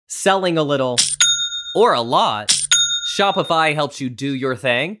Selling a little or a lot, Shopify helps you do your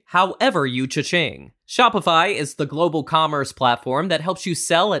thing, however you cha-ching. Shopify is the global commerce platform that helps you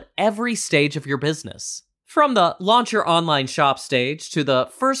sell at every stage of your business. From the launch your online shop stage to the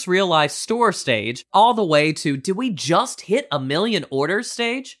first real-life store stage, all the way to did we just hit 1 million orders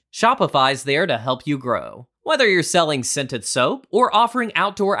stage? Shopify's there to help you grow. Whether you're selling scented soap or offering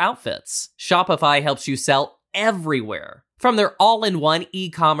outdoor outfits, Shopify helps you sell everywhere. From their all-in-one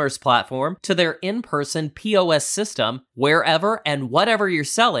e-commerce platform to their in-person POS system, wherever and whatever you're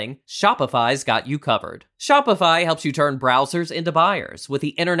selling, Shopify's got you covered. Shopify helps you turn browsers into buyers with the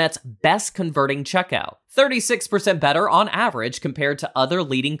internet's best converting checkout, 36% better on average compared to other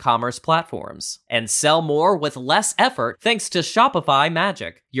leading commerce platforms. And sell more with less effort thanks to Shopify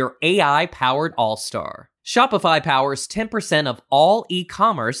Magic, your AI-powered all-star. Shopify powers 10% of all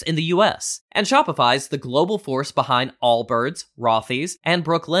e-commerce in the US, and Shopify's the global force behind Allbirds, Rothy's, and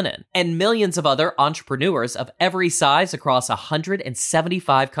Brooklinen, and millions of other entrepreneurs of every size across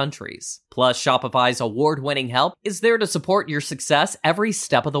 175 countries. Plus, Shopify's award-winning help is there to support your success every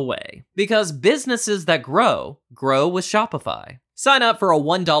step of the way. Because businesses that grow with Shopify. Sign up for a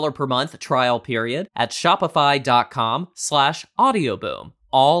 $1 per month trial period at shopify.com/audioboom,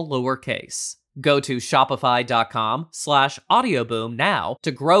 all lowercase. Go to shopify.com/audioboom now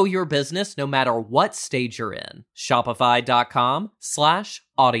to grow your business no matter what stage you're in.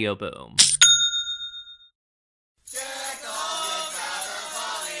 Shopify.com/audioboom.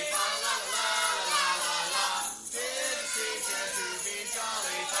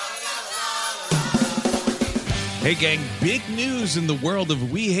 Hey gang, big news in the world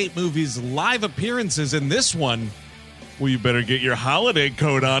of We Hate Movies live appearances, in this one, well, you better get your holiday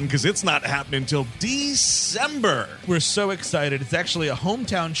coat on because it's not happening until December. We're so excited. It's actually a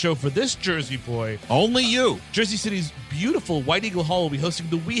hometown show for this Jersey boy. Only you. Jersey City's beautiful White Eagle Hall will be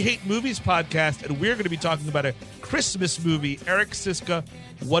hosting the We Hate Movies podcast, and we're going to be talking about a Christmas movie. Eric Siska,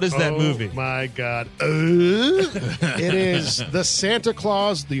 what is that movie? Oh, my God. It is The Santa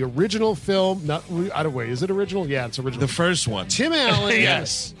Claus, the original film. Not, I don't wait. Is it original? Yeah, it's original. The first one. Tim Allen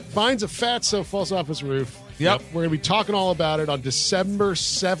Yes. finds a fatso, falls off his roof. Yep. We're going to be talking all about it on December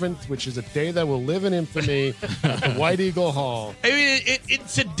 7th, which is a day that will live in infamy at the White Eagle Hall. I mean, it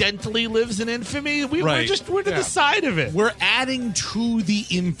incidentally lives in infamy. We're Right. to the side of it. We're adding to the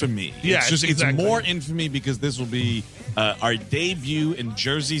infamy. Yes, it's exactly. more infamy because this will be our debut in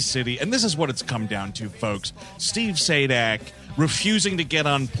Jersey City. And this is what it's come down to, folks. Steve Sadak refusing to get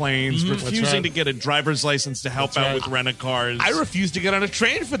on planes, refusing to get a driver's license to help out with rent-a-cars. I refuse to get on a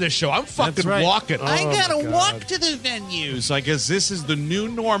train for this show. I'm fucking walking. I gotta walk to the venue. So I guess this is the new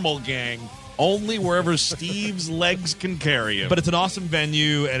normal, gang. Only wherever Steve's legs can carry him. But it's an awesome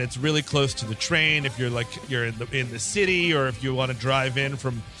venue, and it's really close to the train. If you're in the city, or if you want to drive in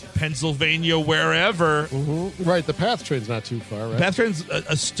from Pennsylvania, wherever. Mm-hmm. Right, the PATH train's not too far, right? PATH train's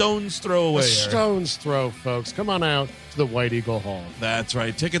a stone's throw away. A stone's throw, folks. Come on out to the White Eagle Hall. That's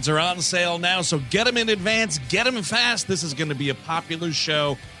right. Tickets are on sale now, so get them in advance. Get them fast. This is going to be a popular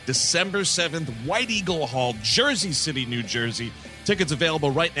show. December 7th, White Eagle Hall, Jersey City, New Jersey. Tickets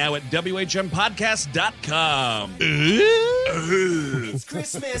available right now at WHMPodcast.com. It's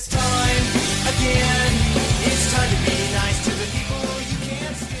Christmas time again. It's time to be nice to the people you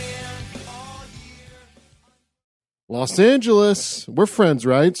can't stand all year. Los Angeles. We're friends,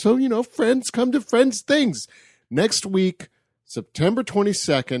 right? So, friends come to friends things. Next week, September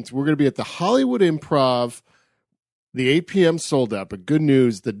 22nd, we're going to be at the Hollywood Improv. The 8 p.m. sold out, but good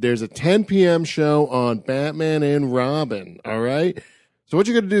news that there's a 10 p.m. show on Batman and Robin, all right? So what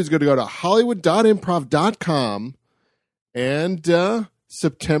you're going to do is go to hollywood.improv.com, and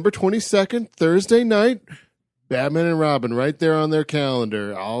September 22nd, Thursday night, Batman and Robin right there on their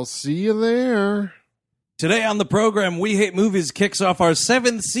calendar. I'll see you there. Today on the program, We Hate Movies kicks off our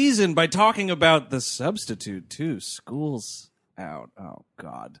 7th season by talking about The Substitute 2. School's out. Oh,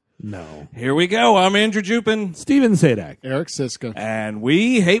 God. No. Here we go. I'm Andrew Jupin. Steven Sadak. Eric Siska. And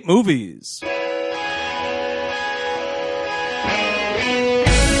we hate movies.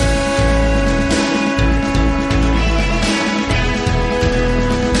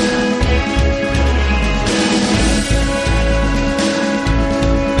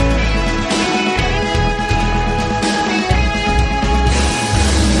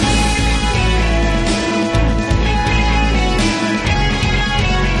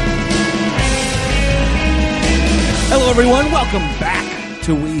 Hello, everyone. Welcome back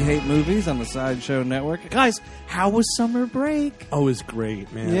to We Hate Movies on the Sideshow Network. Guys, how was summer break? Oh, it was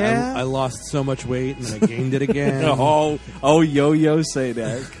great, man. Yeah? I lost so much weight, and then I gained it again. Oh, yo-yo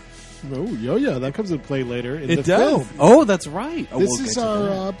Sadak. Oh, Yo-Yo, that comes into play later in It the does. film. Oh, that's right. Oh, This we'll is get to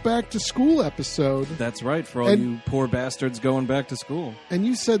that. our back to school episode. That's right, for all And- you poor bastards going back to school. And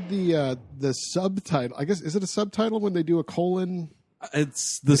you said the subtitle. I guess, is it a subtitle when they do a colon?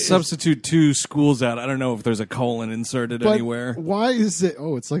 It's the substitute to schools out. I don't know if there's a colon inserted But anywhere. why is it?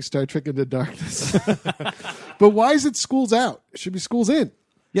 Oh, it's like Star Trek Into Darkness. But why is it schools out? It should be schools in.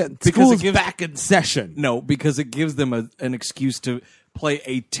 Yeah, Because school's it gives- back in session. No, because it gives them an excuse to play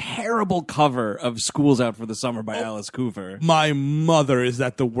a terrible cover of Schools Out for the Summer by Alice Cooper. My mother, is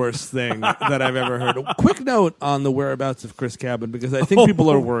that the worst thing that I've ever heard? Quick note on the whereabouts of Chris Cabin, because I think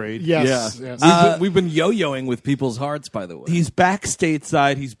people are worried. Yes. Yeah. yes. We've been yo-yoing with people's hearts, by the way. He's back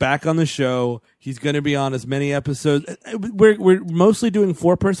stateside. He's back on the show. He's going to be on as many episodes. We're mostly doing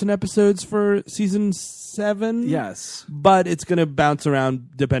 4-person episodes for season 7. Yes. But it's going to bounce around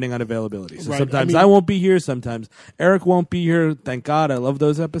depending on availability. So Right. sometimes I mean- I won't be here. Sometimes Eric won't be here. Thank God. I love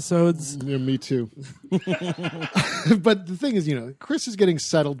those episodes. Yeah, me too. But the thing is, Chris is getting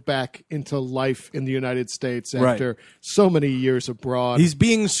settled back into life in the United States after so many years abroad. He's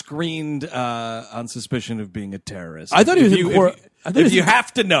being screened on suspicion of being a terrorist. I thought he was If in you- court. if- I thought he If was you in-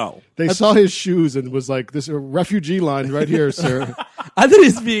 have to know. They saw his shoes and was like, "This is a refugee line right here, sir." I thought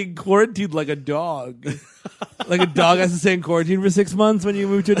he's being quarantined like a dog. Like a dog has to stay in quarantine for 6 months when you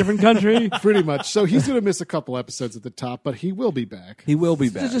move to a different country. Pretty much. So he's going to miss a couple episodes at the top, but he will be back. He will be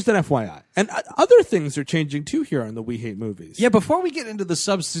It's back. just an FYI. And other things are changing too here on the We Hate Movies. Yeah, before we get into the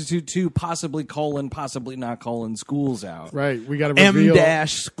substitute to possibly not colon Schools Out. Right. We got to M reveal.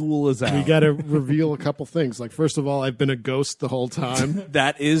 dash school is out. We got to reveal a couple things. Like, first of all, I've been a ghost the whole time.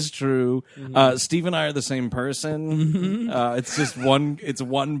 That is true. Steve and I are the same person. It's just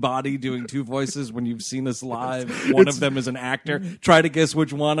one body doing two voices. When you've seen us live, one of them is an actor. Try to guess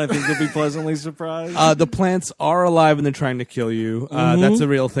which one. I think you'll be pleasantly surprised. The plants are alive and they're trying to kill you. That's a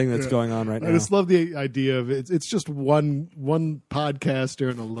real thing that's going on right I now. just love the idea of it. It's just one podcaster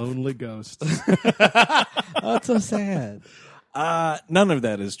and a lonely ghost. Oh, it's so sad. None of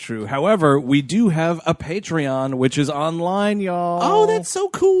that is true. However, we do have a Patreon, which is online, y'all. Oh, that's so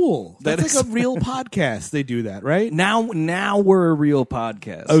cool. That That's is- like a real podcast. They do that, right? now we're a real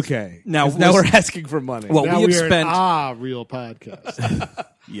podcast. Okay. Now we're listen- asking for money. Well, Now we have we are spent. an real podcast.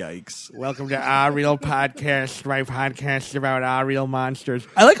 Yikes! welcome to Our Real Podcast, my podcast about our real monsters.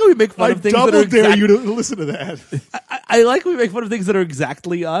 I like how we make fun I of things that double are dare you to listen to that. I like when we make fun of things that are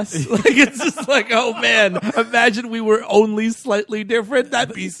exactly us. Like it's just like, oh man, imagine we were only slightly different.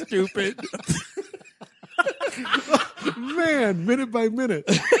 That'd be stupid. Man, minute by minute.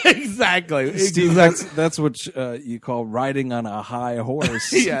 Exactly. Steve, that's what you call riding on a high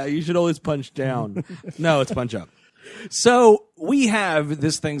horse. Yeah, you should always punch down. No, it's punch up. So we have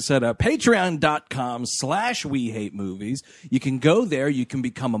this thing set up, patreon.com/we hate movies. You can go there. You can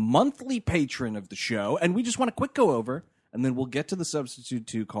become a monthly patron of the show. And we just want to quick go over, and then we'll get to the substitute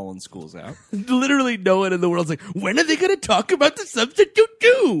to Schools Out. Literally no one in the world's like, when are they going to talk about the substitute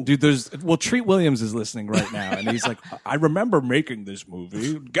too? Dude, Treat Williams is listening right now. And he's like, I remember making this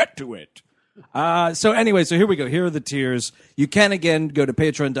movie. Get to it. So here we go. Here are the tiers. You can again go to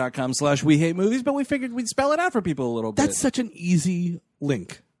patreon.com/we hate movies, but we figured we'd spell it out for people a little bit. That's such an easy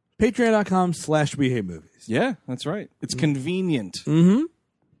link. Patreon.com/we hate movies. Yeah, that's right. It's convenient. Mm-hmm.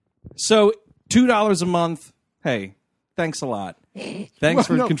 So $2 a month. Hey, thanks a lot. Thanks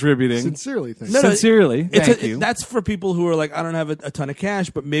for No, contributing. Sincerely, thanks. No, Sincerely, thank you. That's for people who are like, I don't have a ton of cash,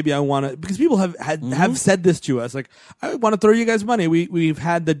 but maybe I want to, because people have said this to us, like, I want to throw you guys money. We've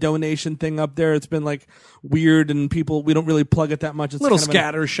had the donation thing up there. It's been like weird, and we don't really plug it that much. It's Little kind of an-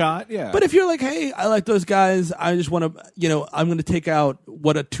 scatter shot, yeah. But if you're like, hey, I like those guys, I just want to, I'm going to take out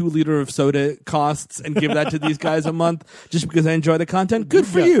what a 2-liter of soda costs and give that to these guys a month just because I enjoy the content. Good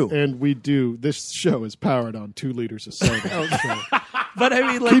for Yeah, you. And we do. This show is powered on 2 liters of soda. So But I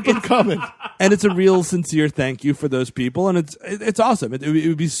mean, like, keep them coming. and it's a real sincere thank you for those people, and it's awesome. It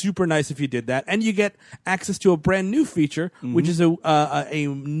would be super nice if you did that, and you get access to a brand new feature, which is a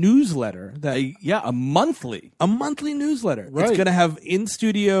newsletter that a monthly. a monthly newsletter. It's Right. going to have in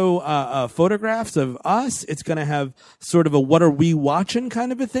studio photographs of us. It's going to have sort of a what are we watching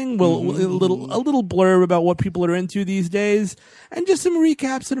kind of a thing. A little blurb about what people are into these days, and just some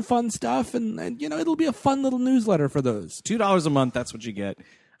recaps and fun stuff. And it'll be a fun little newsletter for those. $2 a month, that's what you get.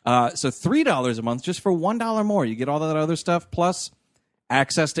 So $3 a month, just for $1 more. You get all that other stuff, plus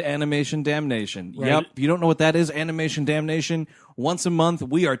access to Animation Damnation. Right. Yep. If you don't know what that is, Animation Damnation, once a month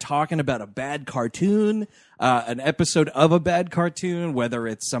we are talking about a bad cartoon, an episode of a bad cartoon, whether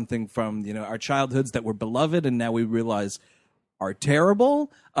it's something from our childhoods that were beloved and now we realize are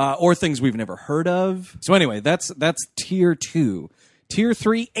terrible, or things we've never heard of. So anyway, that's tier 2. Tier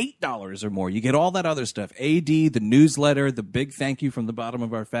 3, $8 or more. You get all that other stuff. AD, the newsletter, the big thank you from the bottom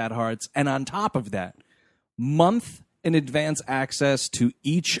of our fat hearts. And on top of that, month in advance access to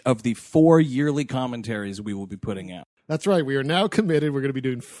each of the 4 yearly commentaries we will be putting out. That's right. We are now committed. We're going to be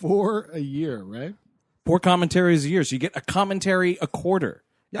doing 4 a year, right? 4 commentaries a year. So you get a commentary a quarter,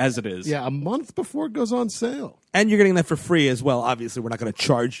 as it is. Yeah, a month before it goes on sale. And you're getting that for free as well. Obviously, we're not going to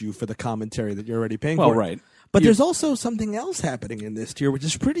charge you for the commentary that you're already paying Well, for. right. But there's also something else happening in this tier, which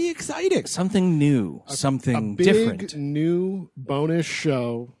is pretty exciting. Something new. Something A big different. new bonus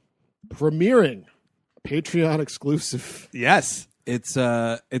show premiering. Patreon exclusive. Yes. It's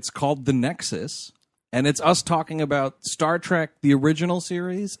called The Nexus, and it's us talking about Star Trek, the original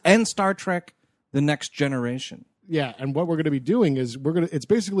series, and Star Trek, The Next Generation. Yeah, and what we're going to be doing is it's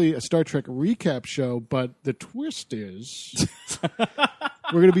basically a Star Trek recap show, but the twist is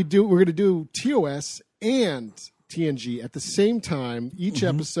we're going to do TOS and TNG at the same time. Each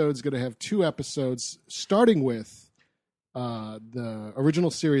episode is going to have 2 episodes, starting with the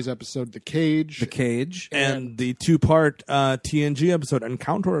original series episode, The Cage. The Cage. And the 2-part TNG episode,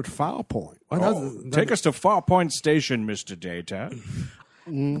 Encounter at Farpoint. Take us to Farpoint Station, Mr. Data.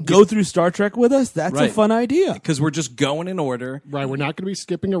 Go through Star Trek with us? That's a Right. fun idea. Because we're just going in order. Right, we're not going to be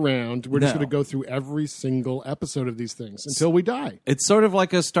skipping around. We're just No. going to go through every single episode of these things until we die. It's sort of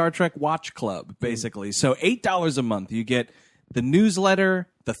like a Star Trek watch club, basically. So $8 a month, you get the newsletter,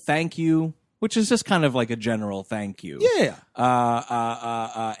 the thank you, which is just kind of like a general thank you. Yeah.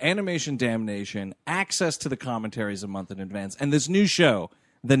 Animation Damnation, access to the commentaries a month in advance, and this new show,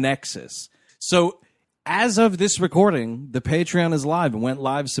 The Nexus. So as of this recording, the Patreon is live. It went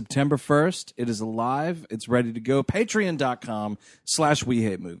live September 1st. It is alive. It's ready to go.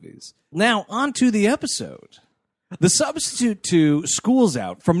 Patreon.com/WeHateMovies. Now, on to the episode. The substitute to School's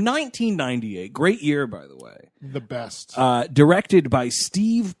Out from 1998. Great year, by the way. The best. Directed by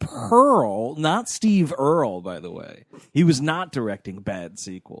Steve Pearl, not Steve Earle, by the way. He was not directing bad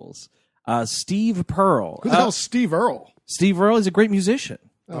sequels. Steve Pearl. Who the hell's Steve Earle? Steve Earle is a great musician.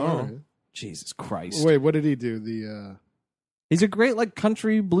 Oh. Jesus Christ. Wait, what did he do? He's a great, like,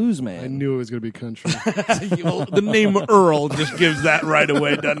 country blues man. I knew it was going to be country. Well, the name Earl just gives that right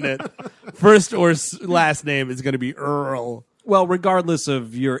away, doesn't it? First or last name is going to be Earl. Well, regardless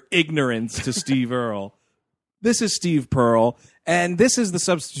of your ignorance to Steve Earle, this is Steve Pearl, and this is the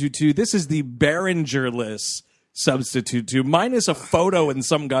substitute to, this is the Behringer-less substitute to, minus a photo in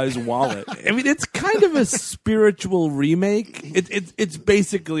some guy's wallet. I mean, it's kind of a spiritual remake. It's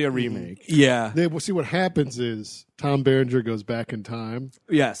basically a remake. Yeah. Well, see, what happens is Tom Berenger goes back in time,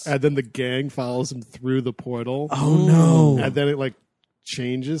 Yes. and then the gang follows him through the portal. Oh, no. And then it,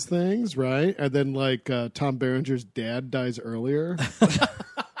 changes things, right? And then, Tom Berenger's dad dies earlier.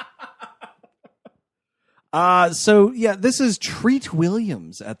 So yeah, this is Treat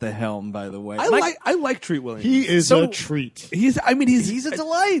Williams at the helm, by the way. I like Treat Williams. He is So- a treat. He's He's a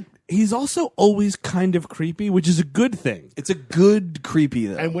delight. He's also always kind of creepy, which is a good thing. It's a good creepy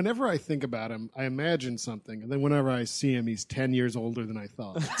though. And whenever I think about him, I imagine something. And then whenever I see him, he's 10 years older than I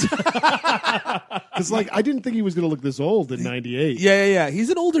thought. Because, I didn't think he was going to look this old in 98. Yeah. He's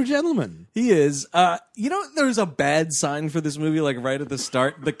an older gentleman. He is. There's a bad sign for this movie, right at the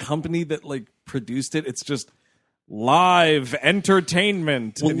start. The company that produced it, it's just live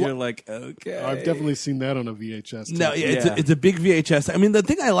entertainment, and you're like, okay. I've definitely seen that on a VHS. tape. No, yeah, Yeah. it's a big VHS. I mean, the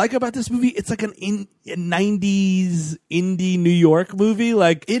thing I like about this movie, it's like a 90s indie New York movie.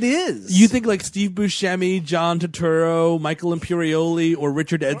 It is. You think Steve Buscemi, John Turturro, Michael Imperioli, or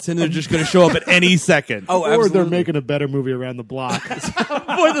Richard Edson are just going to show up at any second. Oh, Or absolutely. they're making a better movie around the block.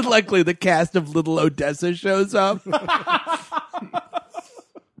 More than likely, the cast of Little Odessa shows up.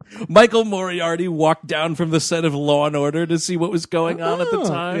 Michael Moriarty walked down from the set of Law and Order to see what was going on at the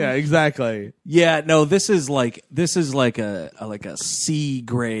time. Yeah, exactly. Yeah, no, this is like a C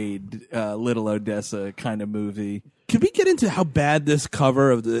grade Little Odessa kind of movie. Can we get into how bad this cover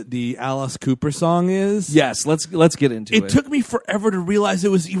of the Alice Cooper song is? Yes, let's get into it. It took me forever to realize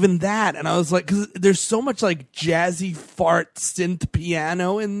it was even that, and I was like, because there's so much jazzy fart synth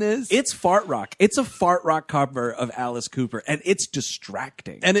piano in this. It's fart rock. It's a fart rock cover of Alice Cooper, and it's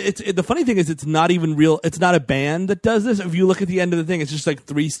distracting. And the funny thing is, it's not even real. It's not a band that does this. If you look at the end of the thing, it's just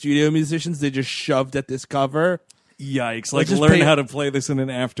 3 studio musicians they just shoved at this cover. Yikes! Let's just learn pay- how to play this in an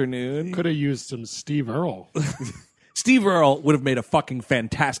afternoon. Could have used some Steve Earle. Steve Earle would have made a fucking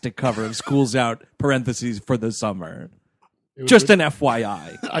fantastic cover of "School's Out" (parentheses for the summer). It was Just good. an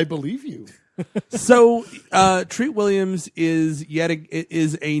FYI. I believe you. So Treat Williams is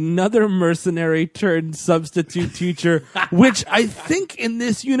is another mercenary turned substitute teacher, which I think in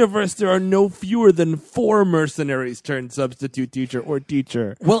this universe there are no fewer than 4 mercenaries turned substitute teacher or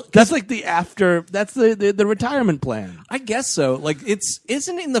teacher. Well, that's like that's the retirement plan. I guess so. Like,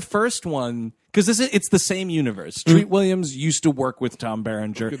 isn't in the first one, because it's the same universe. Treat Williams used to work with Tom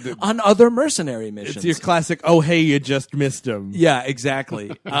Berenger on other mercenary missions. It's your classic, oh, hey, you just missed him. Yeah,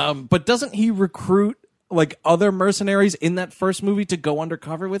 exactly. But doesn't he recruit like other mercenaries in that first movie to go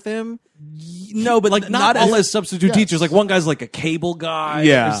undercover with him? No, but Like not all as substitute teachers. Like one guy's like a cable guy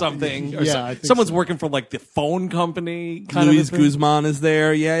Yeah. or something. Or Yeah, I think someone's so. working for like the phone company. Kind Luis of a thing. Guzman is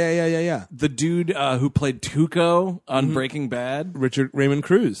there. Yeah. The dude who played Tuco on Breaking Bad, Raymond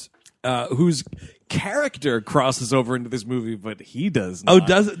Cruz. whose character crosses over into this movie, but he does Oh,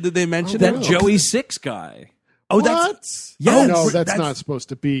 not. did they mention that that? Joey Six guy? Oh, What? that's Yes. Oh, no, that's That's- not supposed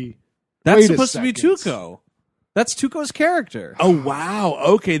to be. That's Wait a supposed to be second. Tuco. That's Tuco's character. Oh wow.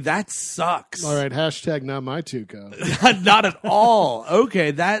 Okay, that sucks. All right, hashtag not my Tuco. Not at all.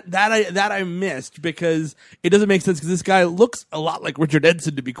 Okay, that I missed because it doesn't make sense because this guy looks a lot like Richard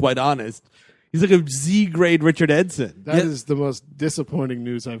Edson, to be quite honest. He's like a Z grade Richard Edson. That is the most disappointing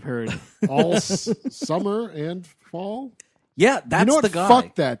news I've heard all summer and fall. Yeah, that's You know what? the guy.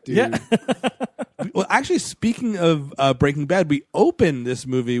 Fuck that dude. Yeah. Well, actually, speaking of Breaking Bad, we open this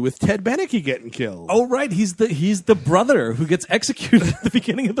movie with Ted Beneke getting killed. Oh right, he's the brother who gets executed at the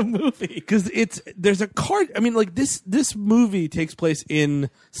beginning of the movie. Because there's a car. I mean, like this movie takes place in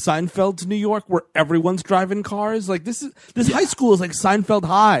Seinfeld's New York, where everyone's driving cars. Like this high school is like Seinfeld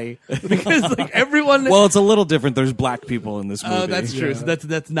High because like everyone. Well, it's a little different. There's black people in this movie. Oh, that's true. So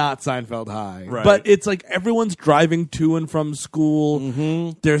that's not Seinfeld High. Right. But it's like everyone's driving to and from school.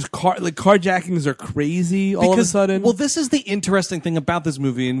 Mm-hmm. There's carjackings are crazy all of a sudden. Well, this is the interesting thing about this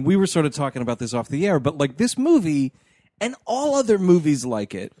movie, and we were sort of talking about this off the air, but like this movie and all other movies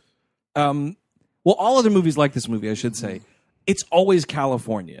like it, all other movies like this movie, I should say, it's always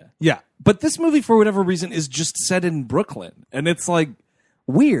California. yeah. But this movie, for whatever reason, is just set in Brooklyn. And it's like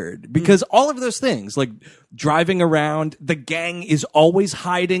weird because all of those things, like driving around, the gang is always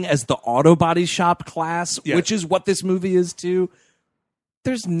hiding as the auto body shop class, Yeah. which is what this movie is too.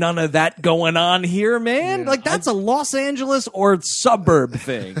 There's none of that going on here, man. Yeah. Like that's a Los Angeles or suburb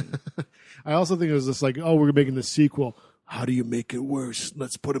thing. I also think it was just like, oh, we're making the sequel. How do you make it worse?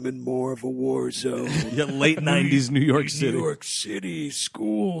 Let's put him in more of a war zone. Yeah, late 90s New York City. New York City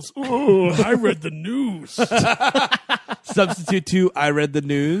schools. Oh, I read the news. Substitute 2, I read the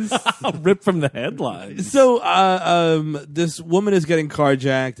news. Ripped from the headlines. So, this woman is getting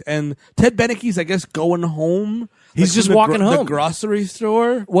carjacked, and Ted Beneke's, I guess, going home. He's Like, just from the walking The home. grocery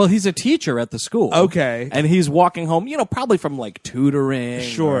store. Well, he's a teacher at the school. Okay. And he's walking home, probably from like tutoring.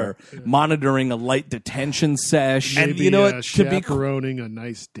 Sure. Or monitoring a light detention sesh. And Maybe, you know what? To be chaperoning a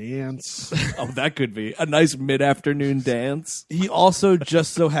nice dance. Oh, that could be a nice mid-afternoon dance. He also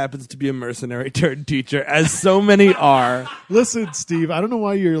just so happens to be a mercenary turned teacher, as so many are. Listen, Steve, I don't know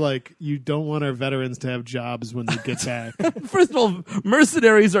why you're like, you don't want our veterans to have jobs when they get back. First of all,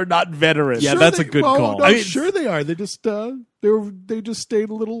 mercenaries are not veterans. Yeah, that's a good call. No, I mean- sure they are. They just they just stayed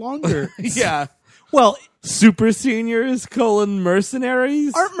a little longer. Yeah. Well, Super seniors,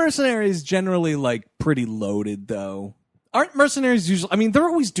 mercenaries. aren't mercenaries generally like pretty loaded though? Aren't mercenaries usually? I mean, they're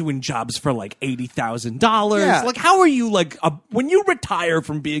always doing jobs for like $80,000. Yeah. Like, how are you like when you retire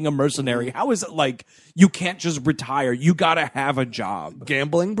from being a mercenary? How is it like you can't just retire? You got to have a job.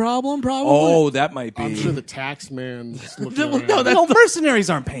 Gambling problem, probably. Oh, that might be. I'm sure the tax man's looking No, around. no, no, mercenaries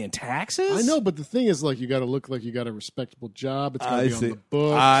aren't paying taxes. I know, but the thing is, like, you got to look like you got a respectable job. It's got to I be see. on the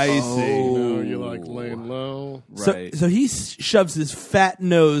books. I see. You know, you're like laying low. Right. So he shoves his fat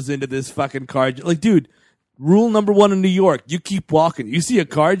nose into this fucking car. Like, dude, rule number 1 in New York: you keep walking. You see a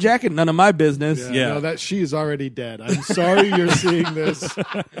carjacking, none of my business. Yeah. No, that she is already dead. I'm sorry you're seeing this,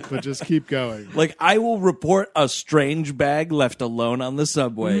 but just keep going. Like, I will report a strange bag left alone on the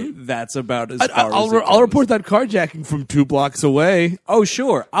subway. That's about as far I'll as it goes. report that carjacking from 2 blocks away. Oh,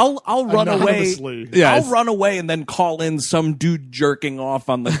 sure. I'll run away. Anonymously. Yes. I'll run away and then call in some dude jerking off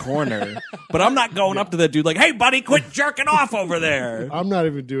on the corner. But I'm not going up to that dude like, "Hey, buddy, quit jerking off over there." I'm not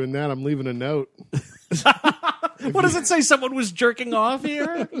even doing that. I'm leaving a note. What does it say? Someone was jerking off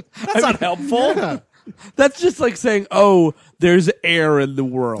here? That's not helpful. That's just like saying, "Oh, there's air in the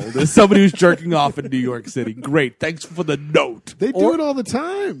world." There's somebody who's jerking off in New York City. Great, thanks for the note. They do it all the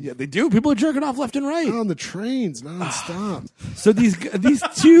time. Yeah, they do. People are jerking off left and right. On the trains, nonstop. So these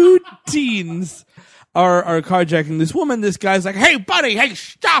 2 teens are carjacking this woman, this guy's like, "Hey, buddy, hey,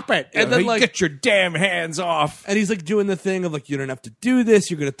 stop it!" And then Hey, like, get your damn hands off. and he's like doing the thing of like, "You don't have to do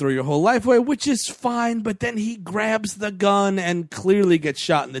this. You're gonna throw your whole life away," which is fine. But then he grabs the gun and clearly gets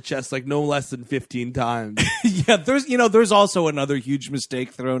shot in the chest like no less than 15 times. Yeah, there's also another huge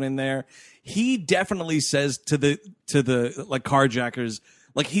mistake thrown in there. He definitely says to the like carjackers,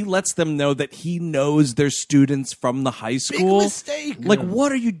 like he lets them know that he knows they're students from the high school. mistake. Like,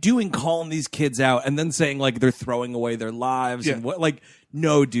 what are you doing calling these kids out and then saying like they're throwing away their lives and what? Like,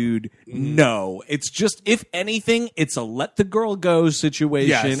 no, dude, no. It's just, if anything, it's a let the girl go situation,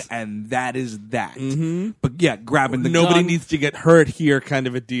 Yes. and that is that. But yeah, grabbing the Nobody gun. needs to get hurt here, kind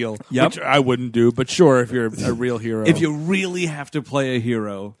of a deal. Yep. Which I wouldn't do, but sure, if you're a real hero. If you really have to play a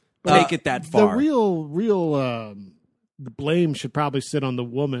hero, take it that The far. real the blame should probably sit on the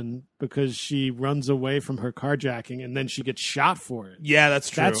woman because she runs away from her carjacking and then she gets shot for it. yeah, that's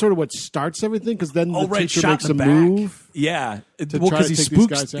true. That's sort of what starts everything because then Oh, the right, teacher shot makes in a the back. move. Yeah, To well, try because to he take these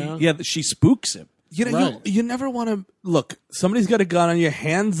spooks. guys out? Yeah, she spooks him. You know, Right. you never want to look. Somebody's got a gun on you.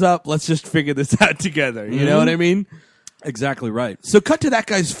 Hands up. Let's just figure this out together. You know what I mean? Exactly right. So cut to that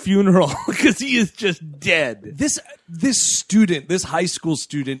guy's funeral because he is just dead. This high school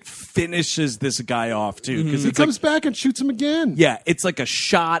student finishes this guy off too, because He it's like, comes back and shoots him again. yeah, it's like a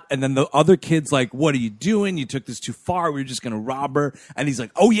shot, and then the other kid's like, "What are you doing? You took this too far. We were just gonna rob her." And he's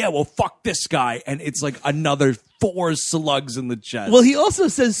like, "Oh yeah, well fuck this guy," and it's like another 4 slugs in the chest. Well, he also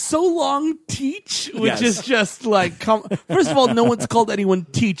says, "So long, Teach," which Yes. is just like, first of all, no one's called anyone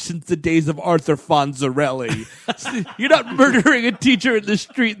Teach since the days of Arthur Fonzarelli. You're not murdering a teacher in the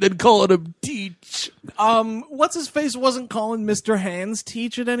street and then calling him Teach. what's his face wasn't calling Mr. Hands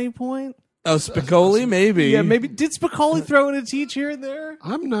Teach at any point. Oh, Spicoli, maybe. Yeah, maybe did Spicoli throw in a Teach here and there?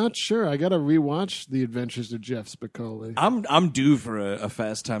 I'm not sure. I got to rewatch The Adventures of Jeff Spicoli. I'm due for a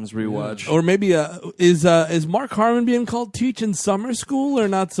Fast Times rewatch. Or maybe is Mark Harmon being called Teach in summer school or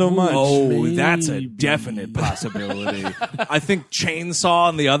not so much? Oh, that's a Maybe. definite possibility. I think Chainsaw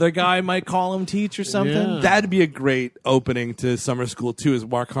and the other guy might call him Teach or something. Yeah. That'd be a great opening to summer school too. Is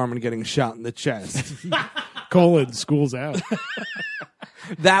Mark Harmon getting shot in the chest? School's out.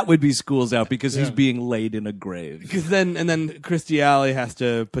 That would be School's Out because he's being laid in a grave. Because then Christy Alley has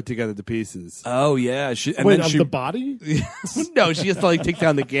to put together the pieces. Oh yeah, and Wait, then of she the body? No, she has to like take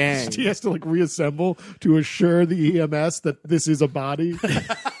down the gang. He has to like reassemble to assure the EMS that this is a body.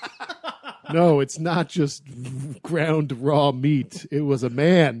 No, it's not just ground raw meat. It was a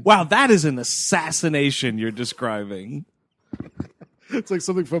man. wow, that is an assassination you're describing. It's like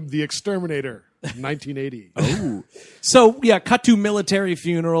something from The Exterminator, 1980. So yeah, cut to military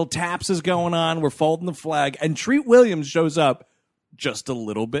funeral. Taps is going on. We're folding the flag, and Treat Williams shows up just a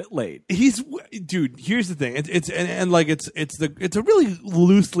little bit late. Dude. Here's the thing. It's a really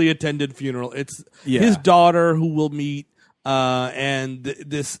loosely attended funeral. It's Yeah. his daughter who will meet, and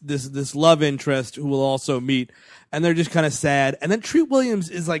this love interest who will also meet, and they're just kind of sad. And then Treat Williams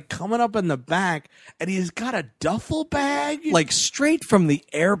is like coming up in the back, and he's got a duffel bag. Like straight from the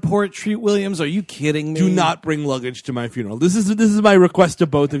airport, Treat Williams. Are you kidding me? do not bring luggage to my funeral. This is my request to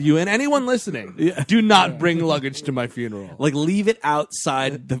both of you and anyone listening. Do not bring luggage to my funeral. Like leave it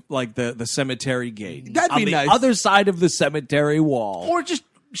outside the cemetery gate. That'd be on the nice. other side of the cemetery wall. Or just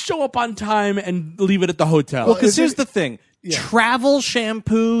show up on time and leave it at the hotel. Well, because here's the thing. Travel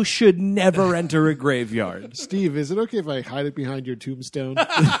shampoo should never enter a graveyard. Steve, is it okay if I hide it behind your tombstone?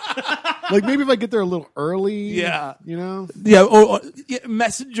 Like maybe if I get there a little early. Yeah. You know? Yeah, or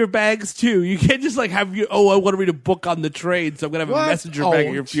messenger bags too. You can't just like have you. Oh, I want to read a book on the train, so I'm gonna have a messenger bag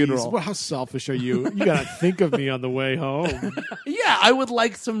at your jeez. funeral. Well, how selfish are you? You gotta think of me on the way home. Yeah, I would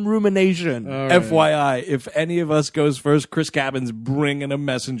like some rumination. All right. FYI, if any of us goes first, Chris Cabin's bringing a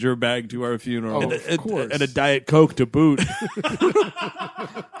messenger bag to our funeral. Oh, of course. And a Diet Coke to boot.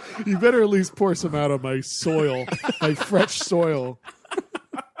 You better at least pour some out on my soil, my fresh soil.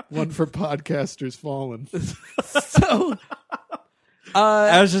 One for podcasters fallen. So,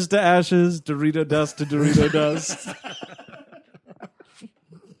 Ashes to ashes, Dorito dust to Dorito dust.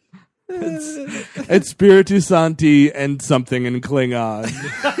 it's Spiritu Santi and something in Klingon.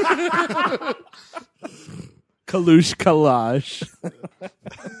 Kalush Kalash.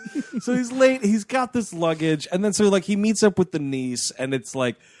 So he's late. He's got this luggage, and then so like he meets up with the niece, and it's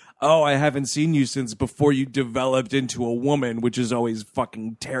like, oh, I haven't seen you since before you developed into a woman, which is always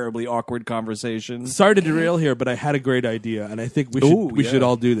fucking terribly awkward conversations. Sorry to derail here, but I had a great idea, and I think we should Ooh, we yeah. should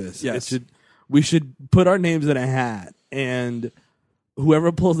all do this. Yes. We should put our names in a hat, and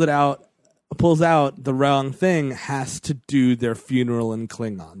whoever pulls out the wrong thing has to do their funeral in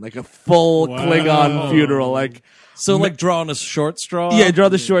Klingon, like a full Klingon funeral. Like, So like drawing a short straw. yeah, draw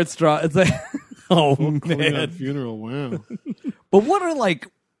the short straw. It's like Oh Klingon man! funeral. Wow. But what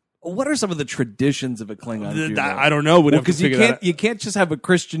are some of the traditions of a Klingon funeral? I don't know. Because you can't just have a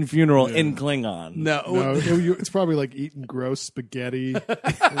Christian funeral in Klingon. No. It's probably like eating gross spaghetti,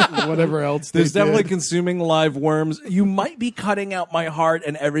 whatever else. There's they definitely did. consuming live worms. You might be cutting out my heart,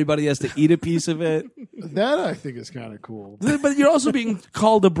 and everybody has to eat a piece of it. That I think is kind of cool. But you're also being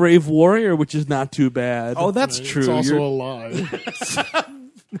called a brave warrior, which is not too bad. Oh, that's true. It's also You're- a lie.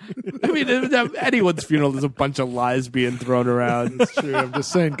 I mean, anyone's funeral, there's a bunch of lies being thrown around. It's true. I'm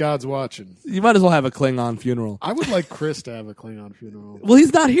just saying, God's watching. You might as well have a Klingon funeral. I would like Chris to have a Klingon funeral. Well,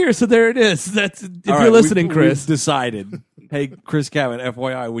 he's not here, so there it is. That's if All you're right, listening, we've Chris. decided. Hey, Chris Cabot,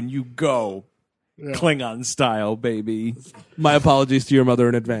 FYI, when you go, Klingon style, baby. My apologies to your mother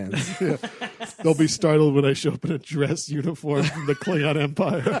in advance. They'll be startled when I show up in a dress uniform from the Klingon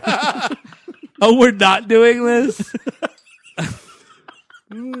Empire. Oh, we're not doing this?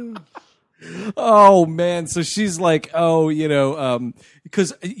 Oh man, so she's like,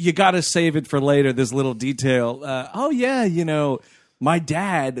 because you got to save it for later. This little detail. My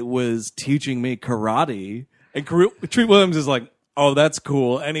dad was teaching me karate, and Treat Williams is like, oh, that's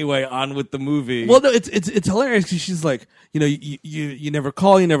cool. Anyway, on with the movie. Well, no, it's hilarious because she's like, you never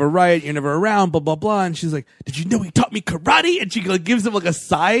call, you never write, you're never around, blah blah blah, and she's like, did you know he taught me karate? And she like gives him like a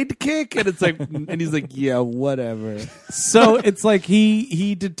side kick, and it's like, and he's like, yeah, whatever. So it's like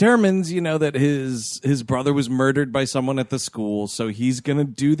he determines, that his brother was murdered by someone at the school, so he's gonna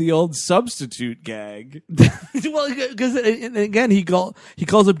do the old substitute gag. Well, because again, he calls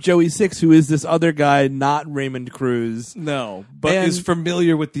up Joey Six, who is this other guy, not Raymond Cruz. No, but And- is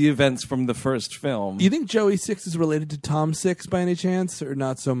familiar with the events from the first film. You think Joey Six is related to Tom Six by any chance, or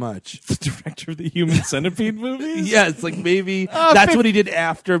not so much? The director of the Human Centipede movies? Yeah, it's like maybe that's what he did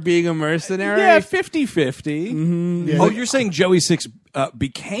after being a mercenary. Yeah, 50-50. Yeah. Oh, you're saying Joey Six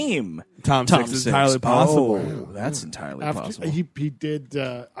became Tom Six is entirely possible. Oh, that's entirely After, possible. he did.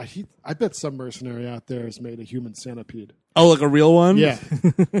 I bet some mercenary out there has made a human centipede. Oh, like a real one? Yeah,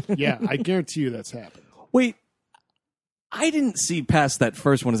 yeah. I guarantee you that's happened. Wait, I didn't see past that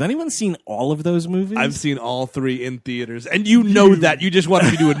first one. Has anyone seen all of those movies? I've seen all three in theaters, and you know that. You just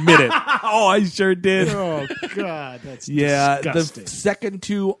wanted me to admit it. Oh, I sure did. Oh God, that's Yeah, disgusting. the second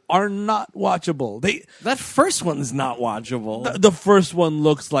two are not watchable. That first one's not watchable. The first one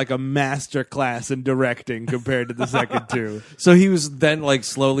looks like a master class in directing compared to the second two. So he was then like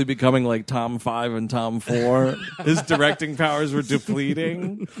slowly becoming like Tom 5 and Tom 4. His directing powers were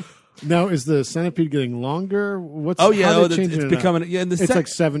depleting. Now, is the centipede getting longer? What's Oh yeah, how they changing it's it up? becoming in the It's like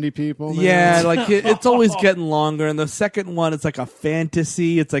 70 people. now? yeah, like it's always getting longer. And the second one, it's like a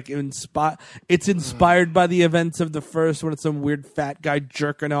fantasy. It's like It's inspired by the events of the first one. It's some weird fat guy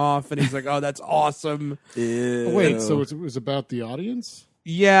jerking off, and he's like, "Oh, that's awesome." Oh, wait, so it was about the audience?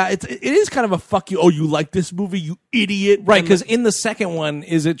 Yeah, it is kind of a fuck you. Oh, you like this movie, you idiot? Right, And, because like, in the second one,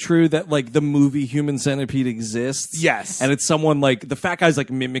 is it true that like the movie Human Centipede exists? Yes. And it's someone like the fat guy's like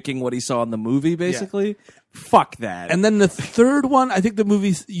mimicking what he saw in the movie, basically. Fuck that. and then the third one, I think the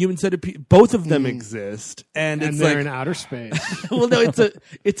movie's Human Centipede, both of them exist, and And it's they're like, in outer space. well, no,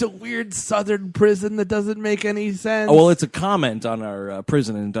 it's a weird southern prison that doesn't make any sense. oh well, it's a comment on our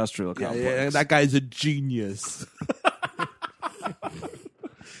prison industrial yeah, complex. that guy's a genius.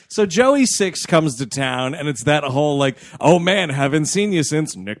 So Joey Six comes to town, and it's that whole like, oh man, haven't seen you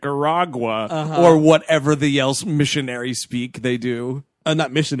since Nicaragua, or whatever the else missionary speak they do.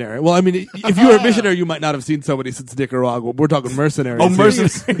 Not missionary. Well, I mean, if you were a missionary, you might not have seen somebody since Nicaragua. We're talking mercenaries. Oh, here.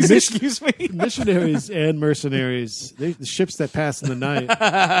 mercenaries! Excuse me. Missionaries and mercenaries, the ships that pass in the night.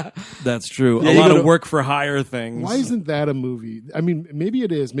 That's true. Yeah, a you lot go of to- work for hire things. Why isn't that a movie? I mean, maybe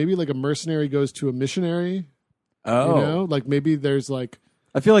it is. Maybe like a mercenary goes to a missionary. Oh, You know, like maybe there's like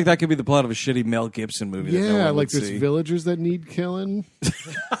I feel like that could be the plot of a shitty Mel Gibson movie. that no yeah, one like would there's see. villagers that need killing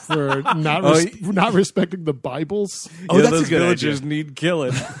for not Oh, not respecting the Bibles. Oh, Yeah, that's those a good villagers idea. need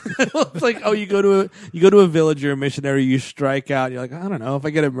killing. It's like, oh, you go to a village, you're a missionary, you strike out. You're like, I don't know if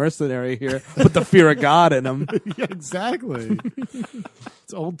I get a mercenary here, put the fear of God in him. Yeah, exactly.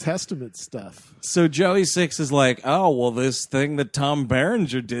 It's Old Testament stuff. So Joey Six is like, oh, well, this thing that Tom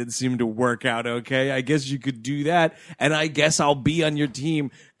Berenger did seemed to work out okay. I guess you could do that, and I guess I'll be on your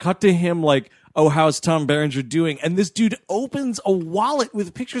team. Cut to him like, oh, how's Tom Berenger doing? And this dude opens a wallet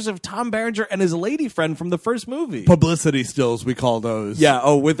with pictures of Tom Berenger and his lady friend from the first movie. Publicity stills, we call those. Yeah,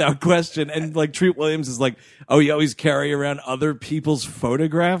 oh, without question. And like Treat Williams is like, oh, you always carry around other people's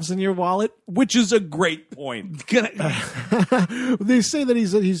photographs in your wallet, which is a great point. They say that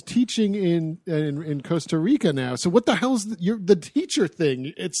he's teaching in Costa Rica now. So what the hell's the teacher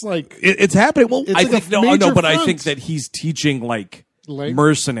thing? It's like It's happening. Well, It's I like think a no, major but I front. think that he's teaching like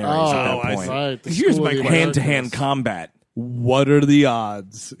mercenaries at Oh, that point. right. The Here's school my of the question. Hand-to-hand combat. What are the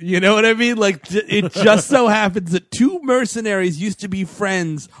odds? You know what I mean? Like, it just so happens that two mercenaries used to be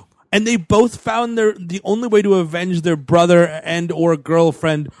friends, and they both found the only way to avenge their brother and or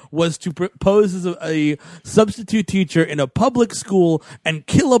girlfriend was to pose as a substitute teacher in a public school and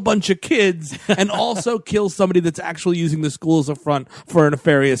kill a bunch of kids and also kill somebody that's actually using the school as a front for a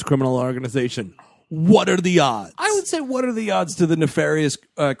nefarious criminal organization. What are the odds? I would say, what are the odds to the nefarious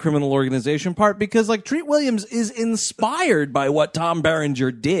criminal organization part? Because, like, Treat Williams is inspired by what Tom Berenger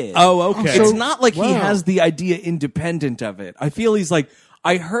did. Oh, okay. It's not like he wow. has the idea independent of it. I feel he's like,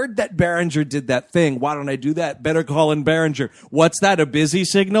 I heard that Berenger did that thing. Why don't I do that? Better call in Berenger. What's that, a busy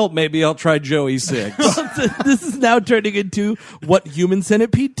signal? Maybe I'll try Joey 6. This is now turning into what Human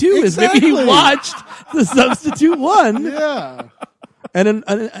Centipede 2 is. Maybe he Exactly. watched the Substitute 1. Yeah. And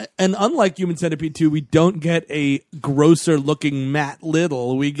unlike Human Centipede 2, we don't get a grosser looking Matt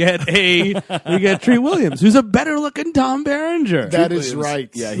Little. We get Treat Williams, who's a better looking Tom Berenger. That is right.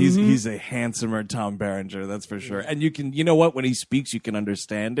 Yeah, he's a handsomer Tom Berenger, that's for sure. And you know what? When he speaks, you can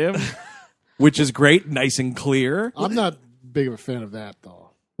understand him, which is great, nice and clear. I'm not big of a fan of that, though.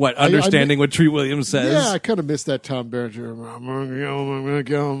 What, understanding what Treat Williams says? Yeah, I kind of missed that Tom Berenger. No,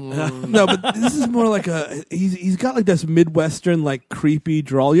 but this is more like he's got like this Midwestern like creepy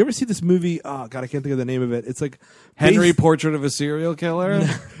drawl. You ever see this movie? Oh God, I can't think of the name of it. It's like Henry, Portrait of a Serial Killer?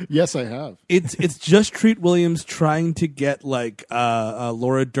 Yes, I have. It's just Treat Williams trying to get like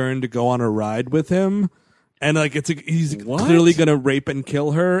Laura Dern to go on a ride with him. And like he's clearly gonna rape and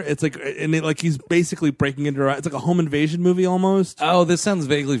kill her. It's like he's basically breaking into her. It's like a home invasion movie almost. Oh, this sounds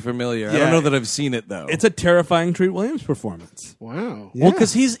vaguely familiar. I don't know that I've seen it though. It's a terrifying Treat Williams performance. Wow. Well,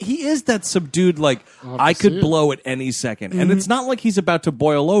 because he is that subdued, like, I see could it. blow at any second. And it's not like he's about to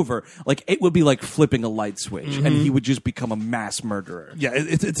boil over. Like, it would be like flipping a light switch, and he would just become a mass murderer. Yeah,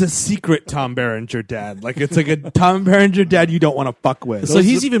 it's a secret Tom Berenger dad. Like it's like a Tom Berenger dad you don't want to fuck with. So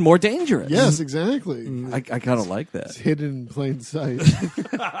he's even more dangerous. Yes, exactly. I kind of like that. Hidden in plain sight.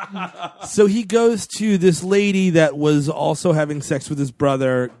 So he goes to this lady that was also having sex with his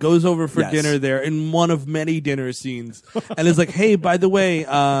brother, goes over for Yes. dinner there in one of many dinner scenes, and is like, hey, by the way,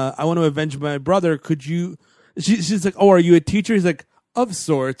 I want to avenge my brother. Could you... She's like, oh, are you a teacher? He's like, of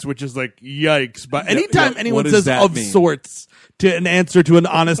sorts, which is like, yikes. But anytime anyone what does says that of mean? sorts to an answer to an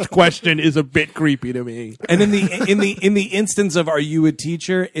honest question is a bit creepy to me. And in the instance of are you a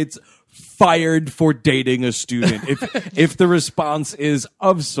teacher, it's fired for dating a student. If the response is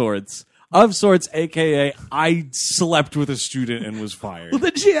of sorts, aka I slept with a student and was fired. Well,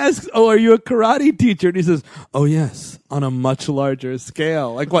 then she asks, oh, are you a karate teacher? And he says, oh, yes, on a much larger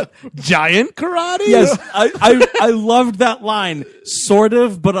scale. Like what, giant karate? Yes, I loved that line. Sort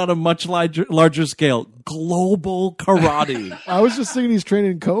of, but on a much larger scale. Global karate. I was just thinking he's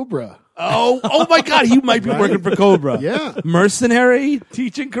training Cobra. Oh my God, he might be working for Cobra. Yeah. Mercenary,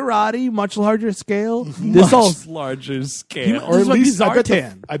 teaching karate, much larger scale. This all larger scale. Or This at is like least I bet,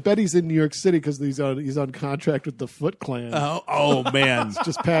 Zartan. I bet he's in New York City because he's on contract with the Foot Clan. Oh man.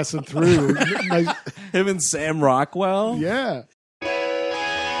 Just passing through. Nice- Him and Sam Rockwell. yeah.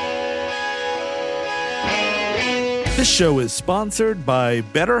 This show is sponsored by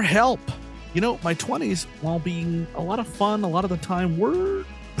BetterHelp. You know, my 20s, while being a lot of fun a lot of the time, were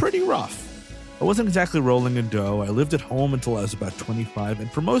pretty rough. I wasn't exactly rolling in dough. I lived at home until I was about 25,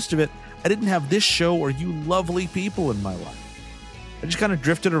 and for most of it, I didn't have this show or you lovely people in my life. I just kind of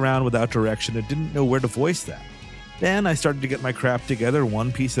drifted around without direction and didn't know where to voice that. Then I started to get my crap together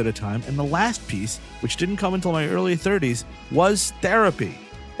one piece at a time, and the last piece, which didn't come until my early 30s, was therapy.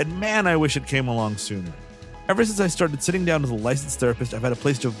 And man, I wish it came along sooner. Ever since I started sitting down with a licensed therapist, I've had a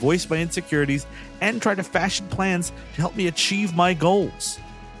place to voice my insecurities and try to fashion plans to help me achieve my goals.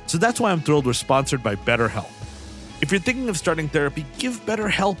 So that's why I'm thrilled we're sponsored by BetterHelp. If you're thinking of starting therapy, give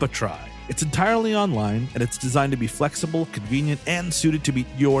BetterHelp a try. It's entirely online, and it's designed to be flexible, convenient, and suited to meet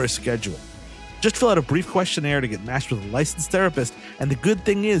your schedule. Just fill out a brief questionnaire to get matched with a licensed therapist, and the good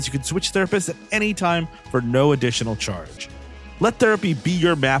thing is you can switch therapists at any time for no additional charge. Let therapy be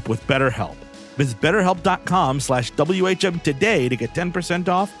your map with BetterHelp. Visit BetterHelp.com/WHM today to get 10%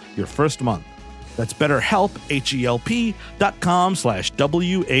 off your first month. That's BetterHelp, HELP.com/WHM.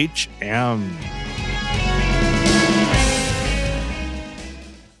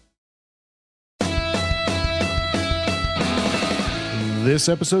 This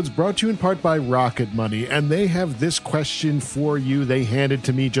episode's brought to you in part by Rocket Money, and they have this question for you. They handed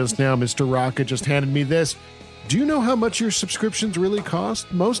to me just now. Mr. Rocket just handed me this. Do you know how much your subscriptions really cost?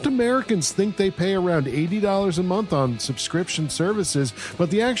 Most Americans think they pay around $80 a month on subscription services, but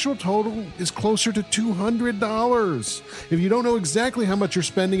the actual total is closer to $200. If you don't know exactly how much you're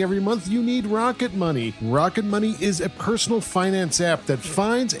spending every month, you need Rocket Money. Rocket Money is a personal finance app that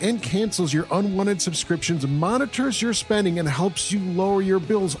finds and cancels your unwanted subscriptions, monitors your spending, and helps you lower your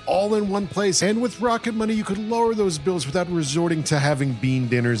bills all in one place. And with Rocket Money, you could lower those bills without resorting to having bean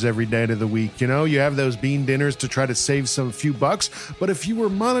dinners every day of the week. You know, you have those bean dinners to try to save some few bucks, but if you were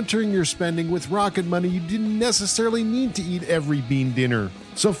monitoring your spending with Rocket Money, you didn't necessarily need to eat every bean dinner.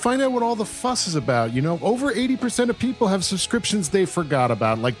 So find out what all the fuss is about. You know, over 80% of people have subscriptions they forgot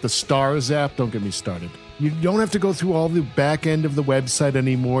about, like the Stars app. Don't get me started. You don't have to go through all the back end of the website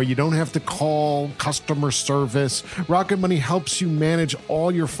anymore. You don't have to call customer service. Rocket Money helps you manage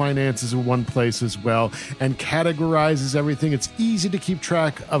all your finances in one place as well and categorizes everything. It's easy to keep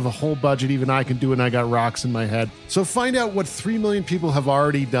track of a whole budget. Even I can do it, and I got rocks in my head. So find out what 3 million people have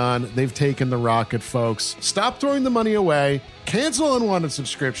already done. They've taken the Rocket, folks. Stop throwing the money away. Cancel unwanted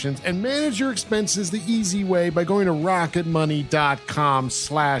subscriptions and manage your expenses the easy way by going to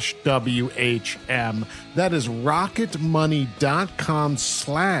rocketmoney.com/WHM. That is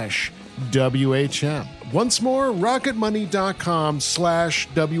rocketmoney.com/WHM. Once more,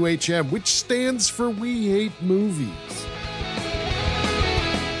 rocketmoney.com/WHM, which stands for We Hate Movies.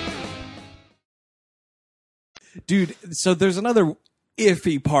 Dude, so there's another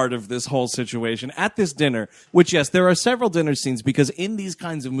iffy part of this whole situation at this dinner, which, yes, there are several dinner scenes because in these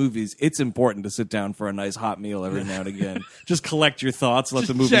kinds of movies, it's important to sit down for a nice hot meal every now and again. Just collect your thoughts, let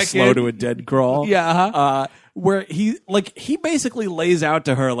the movie slow to a dead crawl. Yeah, where he basically lays out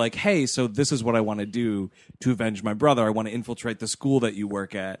to her like, hey, so this is what I want to do to avenge my brother. I want to infiltrate the school that you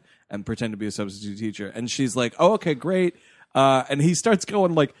work at and pretend to be a substitute teacher. And she's like, oh, okay, great. And he starts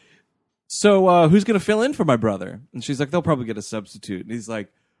going like, so who's going to fill in for my brother? And she's like, they'll probably get a substitute. And he's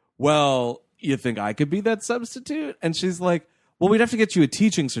like, well, you think I could be that substitute? And she's like, well, we'd have to get you a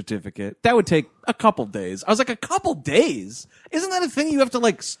teaching certificate. That would take a couple days. I was like, a couple days? Isn't that a thing you have to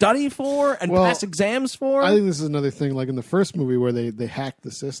like study for and pass exams for? I think this is another thing like in the first movie where they hacked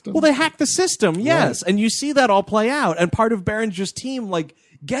the system. Well, they hacked the system, yes. Right. And you see that all play out. And part of Berenger's team like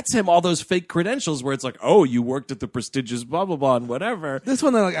gets him all those fake credentials where it's like, oh, you worked at the prestigious blah, blah, blah, and whatever. This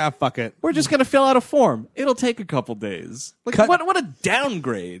one, they're like, fuck it. We're just going to fill out a form. It'll take a couple days. Like, what a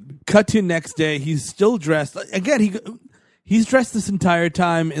downgrade. Cut to next day. He's still dressed. Again, he's dressed this entire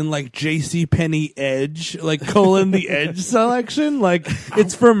time in like JCPenney Edge, like colon the Edge selection. Like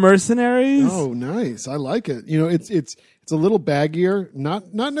it's for mercenaries. Oh, nice. I like it. You know, it's a little baggier,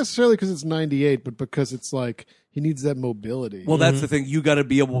 not necessarily because it's 98, but because it's like he needs that mobility. Well, that's the thing. You got to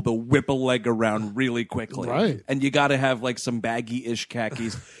be able to whip a leg around really quickly. Right. And you got to have like some baggy-ish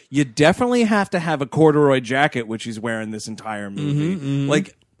khakis. You definitely have to have a corduroy jacket, which he's wearing this entire movie.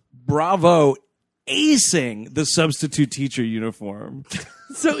 Like, bravo, acing the substitute teacher uniform.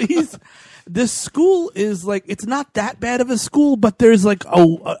 So this school is like, it's not that bad of a school, but there's like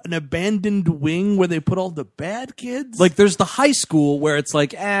an abandoned wing where they put all the bad kids. Like there's the high school where it's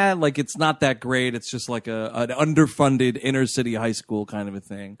like, like it's not that great. It's just like an underfunded inner city high school kind of a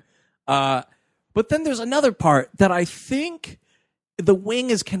thing. But then there's another part that I think the wing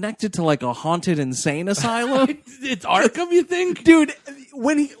is connected to like a haunted insane asylum. It's Arkham, you think? Dude,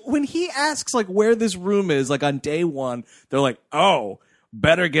 when he asks like where this room is, like on day one, they're like, oh,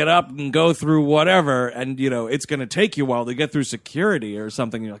 better get up and go through whatever. And, you know, it's going to take you a while to get through security or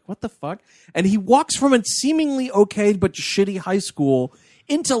something. You're like, what the fuck? And he walks from a seemingly okay but shitty high school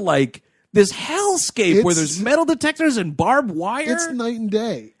into like this hellscape where there's metal detectors and barbed wire. It's night and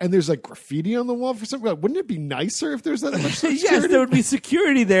day. And there's like graffiti on the wall for some reason. Wouldn't it be nicer if there's that much security? Yes, there would be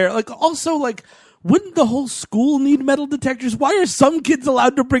security there. Like also like, wouldn't the whole school need metal detectors? Why are some kids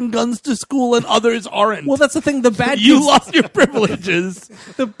allowed to bring guns to school and others aren't? Well, that's the thing. The bad you kids, lost your privileges.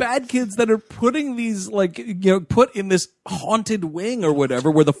 The bad kids that are putting these, like, you know, put in this haunted wing or whatever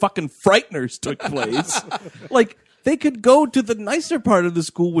where the fucking Frighteners took place. Like, they could go to the nicer part of the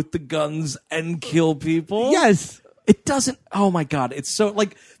school with the guns and kill people. Yes. It doesn't. Oh my God. It's so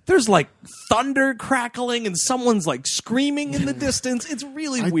like there's like thunder crackling and someone's like screaming in the distance. It's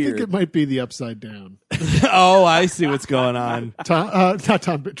really weird. I think it might be the Upside Down. Oh, I see what's going on. Not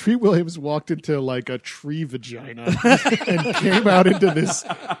Tom, but Treat Williams walked into like a tree vagina and came out into this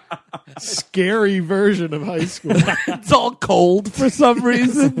scary version of high school. It's all cold for some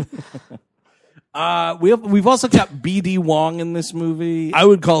reason. We've also got B.D. Wong in this movie. I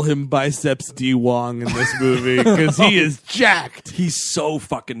would call him Biceps D. Wong in this movie because he is jacked. He's so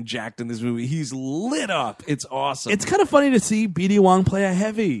fucking jacked in this movie. He's lit up. It's awesome. It's kind of funny to see B.D. Wong play a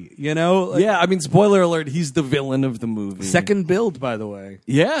heavy, you know? Like, yeah, I mean, spoiler alert, he's the villain of the movie. second build, by the way.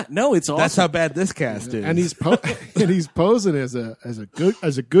 Yeah, no, it's awesome. That's how bad this cast is. And he's posing as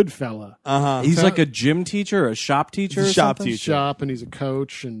a good fella. He's like a gym teacher, a shop teacher, He's a or shop something? teacher. Shop, and he's a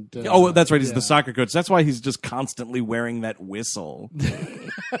coach. And Oh, that's right. He's the soccer coach. That's why he's just constantly wearing that whistle,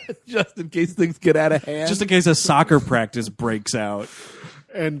 just in case things get out of hand. just in case a soccer practice breaks out.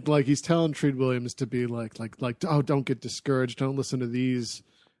 And like he's telling Treat Williams to be like, oh, don't get discouraged. Don't listen to these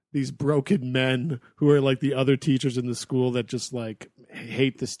broken men who are like the other teachers in the school that just like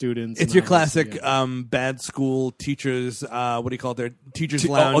hate the students. It's and your all this, classic yeah. Bad school teachers. What do you call it? Their teachers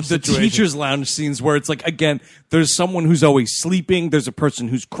lounge. The situation. teachers lounge scenes where it's like, again, there's someone who's always sleeping. There's a person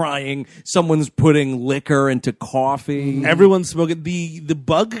who's crying. Someone's putting liquor into coffee. Everyone's smoking. The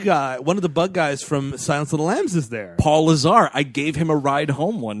bug guy, one of the bug guys from Silence of the Lambs, is there. Paul Lazar. I gave him a ride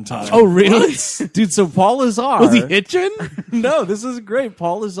home one time. Oh, really? Dude, so Paul Lazar. Was he hitching? No, this is great.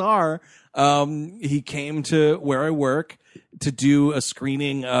 Paul Lazar, he came to where I work to do a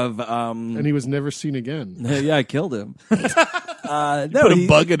screening of And he was never seen again. yeah, I killed him. Put a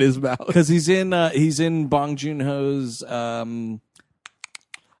bug in his mouth. because he's in Bong Joon-ho's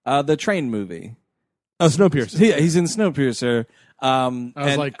the Train movie. Oh, Snowpiercer. Yeah, he's in Snowpiercer. I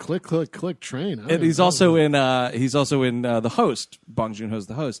was like, click, train. And he's also in The Host. Bong Joon-ho's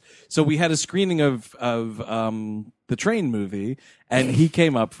The Host. So we had a screening of the Train movie, and he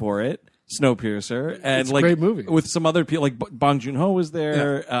came up for it. Snowpiercer, and It's a like great movie. with some other people, like Bong Joon-ho was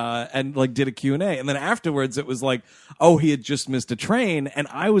there, and like did a Q&A, and then afterwards it was like, oh, he had just missed a train, and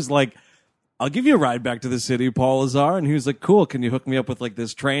I was like, I'll give you a ride back to the city, Paul Lazar, and he was like, cool, can you hook me up with like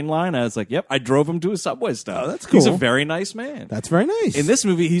this train line? I was like, yep, I drove him to a subway stop. Oh, that's He's a cool. very nice man. That's very nice. In this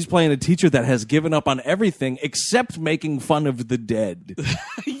movie, he's playing a teacher that has given up on everything except making fun of the dead.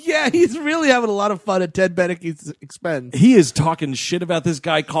 yeah, he's really having a lot of fun at Ted Bennicke's expense. He is talking shit about this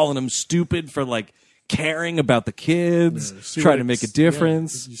guy, calling him stupid for like caring about the kids, See trying what to make a it's-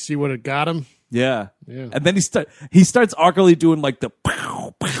 difference. Yeah. You see what it got him? Yeah. Yeah. And then he starts awkwardly doing like the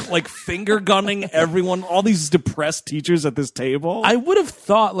pow, pow, like finger gunning everyone, all these depressed teachers at this table. I would have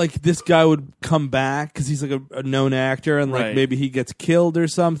thought like this guy would come back because he's like a known actor and like Right. maybe he gets killed or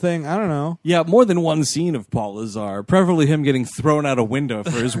something. I don't know. Yeah, more than one scene of Paul Lazar, preferably him getting thrown out a window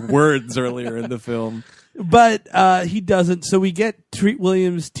for his words earlier in the film. But he doesn't. So we get Treat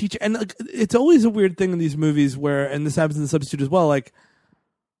Williams teach, and like, it's always a weird thing in these movies where, and this happens in The Substitute as well. Like,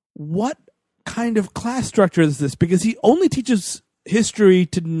 what kind of class structure is this? Because he only teaches history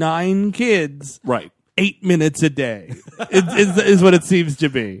to 9 kids, Right. 8 minutes a day. is what it seems to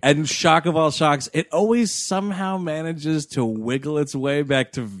be. And shock of all shocks, it always somehow manages to wiggle its way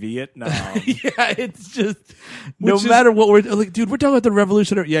back to Vietnam. Yeah, it's just no Which is- matter what we're like, dude. We're talking about the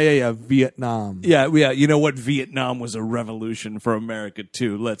revolutionary. Yeah, Vietnam. Yeah. You know what? Vietnam was a revolution for America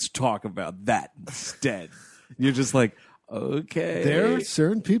too. Let's talk about that instead. You're just like, okay. There are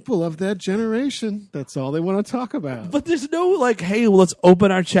certain people of that generation. That's all they want to talk about. But there's no like, hey, well, let's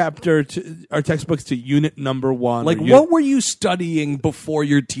open our textbooks to unit number 1. Like, or what were you studying before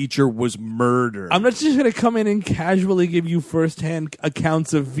your teacher was murdered? I'm not just going to come in and casually give you firsthand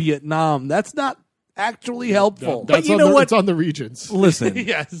accounts of Vietnam. That's not actually helpful. That's you on know the, what? It's on the Regents. Listen,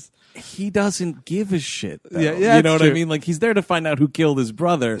 yes. he doesn't give a shit. Though. Yeah, you that's know what true. I mean? Like, he's there to find out who killed his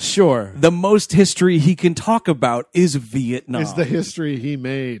brother. Sure. The most history he can talk about is Vietnam. Is the history he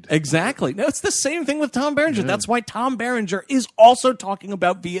made. Exactly. No, it's the same thing with Tom Berenger. That's why Tom Berenger is also talking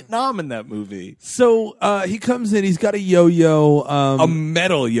about Vietnam in that movie. So he comes in. He's got a yo-yo. A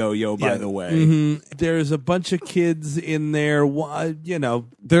metal yo-yo, by the way. Mhm. There's a bunch of kids in there. You know,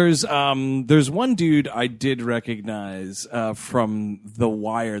 There's one dude I did recognize from The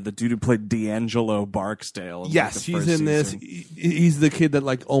Wire, the dude who played D'Angelo Barksdale. In, yes, like, the he's first in this. season. He's the kid that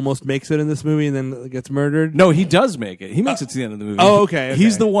like almost makes it in this movie and then gets murdered. No, he does make it. He makes it to the end of the movie. Oh, okay.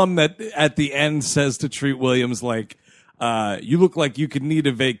 He's the one that at the end says to Treat Williams like, you look like you could need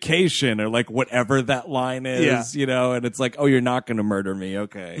a vacation, or like whatever that line is, Yeah. you know, and it's like, oh, you're not going to murder me.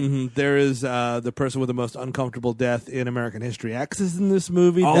 Okay. Mhm. There is the person with the most uncomfortable death in American history X is in this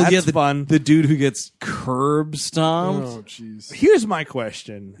movie. Oh, That's yeah, the, fun. the dude who gets curb stomped. Oh, jeez. Here's my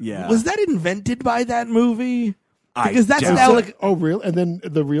question. Yeah. Was that invented by that movie? I Because that's doubt now it. like Oh, real? And then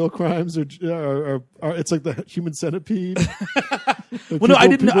the real crimes are it's like the human centipede. well, no, I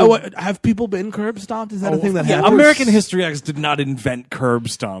didn't know. Have people been curb stomped? Is that a thing that Yeah, happens? American History X did not invent curb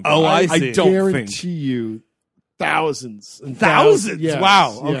stomping. Oh, I see. I don't think. guarantee you thousands and Thousands? Yes,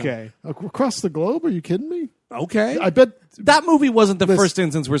 Wow, yeah. okay. Across the globe? Are you kidding me? Okay. I bet That movie wasn't the Listen. first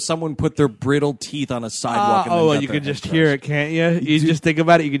instance where someone put their brittle teeth on a sidewalk. And then got you their can head just hear crushed. it, can't you? You just think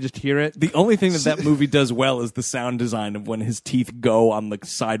about it, you can just hear it. The only thing that movie does well is the sound design of when his teeth go on the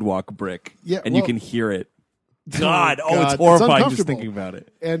sidewalk brick, Yeah, and you well- can hear it. God, God, it's it's horrifying just uncomfortable. thinking about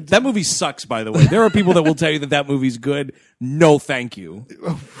it. And- that movie sucks, by the way. There are people that will tell you that movie's good. No, thank you.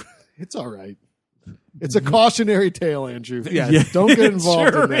 it's all right. It's a cautionary tale, Andrew. Yeah. Don't get It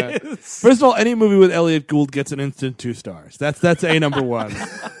involved sure in that. is. First of all, any movie with Elliot Gould gets an instant 2 stars. That's A number 1.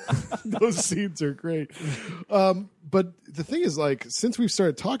 Those scenes are great. But the thing is, like, since we've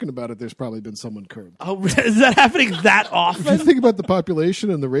started talking about it, there's probably been someone curbed. Oh, is that happening that If you often? think about the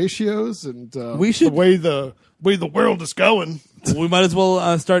population and the ratios and We should- the way the world is going, We might as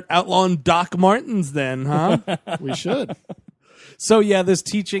well start outlawing Doc Martens then, huh? we should. So yeah, this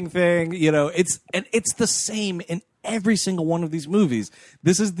teaching thing, it's the same in every single one of these movies.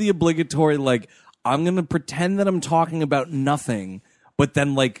 This is the obligatory, like, I'm going to pretend that I'm talking about nothing, but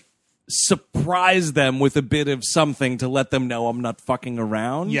then, like, surprise them with a bit of something to let them know I'm not fucking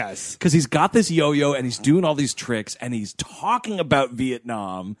around. Yes. Because he's got this yo-yo and he's doing all these tricks and he's talking about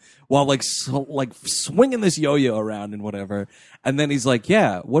Vietnam while, like, swinging this yo-yo around and whatever. And then he's like,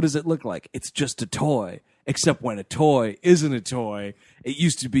 yeah, what does it look like? It's just a toy. Except when a toy isn't a toy, it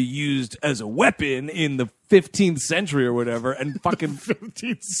used to be used as a weapon in the 15th century or whatever, and fucking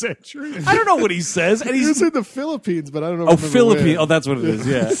 15th century. I don't know what he says, and He was he's in the Philippines, but I don't know. oh remember Philippines, where. oh that's what it is,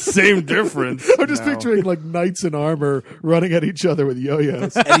 yeah. Same difference. I'm just picturing like knights in armor running at each other with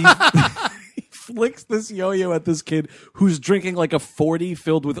yo-yos. And he flicks this yo-yo at this kid who's drinking like a 40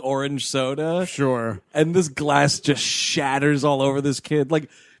 filled with orange soda, Sure. and this glass just shatters all over this kid, like.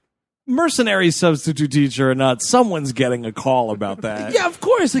 Mercenary substitute teacher or not, someone's getting a call about that. Yeah, of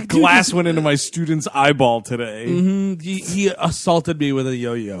course. Like, dude, Glass went into my student's eyeball today. he assaulted me with a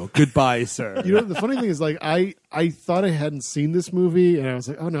yo-yo. Goodbye, sir. You know, the funny thing is, like, I thought I hadn't seen this movie, and I was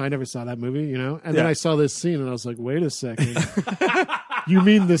like, oh no, I never saw that movie, you know? And then Yeah. I saw this scene, and I was like, wait a second. You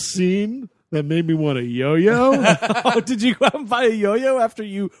mean the scene that made me want a yo-yo? Oh, did you go out and buy a yo-yo after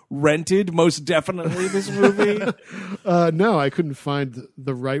you rented most definitely this movie? No, I couldn't find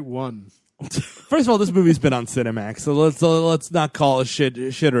the right one. First of all, this movie's been on Cinemax, so let's not call a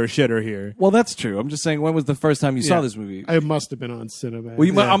shitter here. Well, that's true. I'm just saying, when was the first time you saw Yeah. this movie? It must have been on cinema.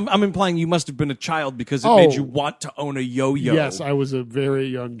 Well, I'm implying you must have been a child because it Oh. made you want to own a yo-yo. Yes, I was a very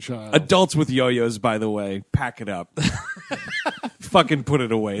young child. Adults with yo-yos, by the way, pack it up. Fucking put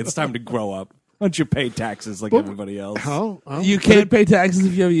it away. It's time to grow up. Why don't you pay taxes like everybody else? How? You can't pay taxes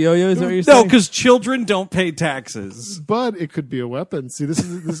if you have a yo-yo. Is that what you're No, saying? because children don't pay taxes. But it could be a weapon. See, this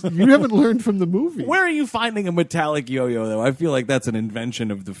you haven't learned from the movie. Where are you finding a metallic yo-yo, though? I feel like that's an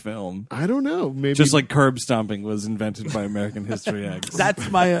invention of the film. I don't know. Maybe Just like curb stomping was invented by American History X. That's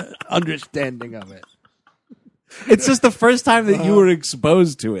my understanding of it. It's just the first time that you were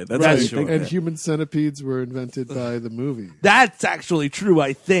exposed to it. That's Right. how you think and that. human centipedes were invented by the movie. That's actually true,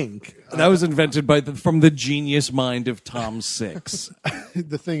 I think. That was invented by from the genius mind of Tom Six.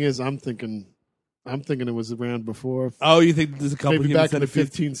 The thing is, I'm thinking it was around before. Oh, you think there's a couple Maybe human back in the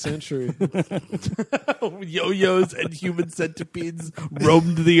centipedes? 15th century. Yo-yos and human centipedes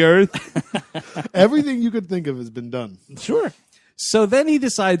roamed the earth. Everything you could think of has been done. Sure. So then he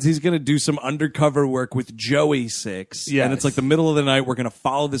decides he's going to do some undercover work with Joey Six. Yes. And it's like the middle of the night. We're going to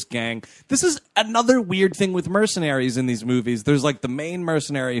follow this gang. This is another weird thing with mercenaries in these movies. There's like the main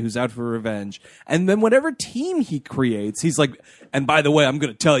mercenary who's out for revenge. And then whatever team he creates, he's like, and by the way, I'm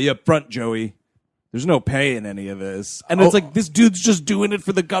going to tell you up front, Joey, there's no pay in any of this. And it's like, this dude's just doing it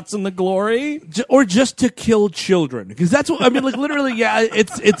for the guts and the glory. Or just to kill children, because that's what I mean. Like literally, yeah,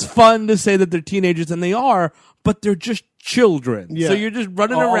 it's fun to say that they're teenagers, and they are, but they're just children. Yeah. So you're just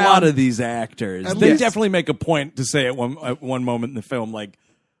running A around. lot of these actors, At they least- definitely make a point to say at one moment in the film, like,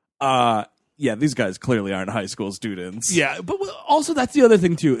 yeah, these guys clearly aren't high school students. Yeah, but also that's the other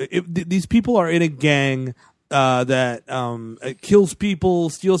thing too. These people are in a gang that kills people,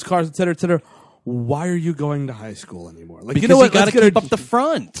 steals cars, etc., etc. Why are you going to high school anymore? Like, Because you know what? got to Let's get keep up the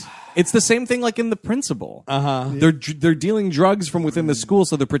front. It's the same thing like in The Principal. They're dealing drugs from within the school,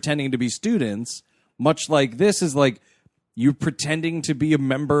 so they're pretending to be students. Much like this is like you're pretending to be a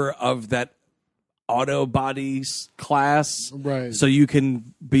member of that auto body class, Right. So you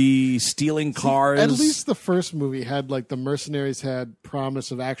can be stealing cars. At least the first movie had like the mercenaries had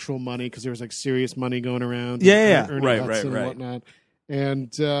promise of actual money because there was like serious money going around. Yeah. Ernie Right, Hudson right. and whatnot.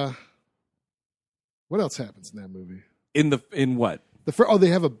 And what else happens in that movie? in what? They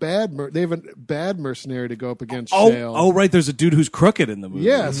have a bad mercenary to go up against Oh, Shale. oh, right. There's a dude who's crooked in the movie.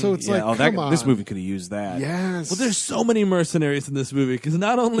 Yeah, so it's Yeah, like, that, come on. this movie could have used that. Yes. Well, there's so many mercenaries in this movie because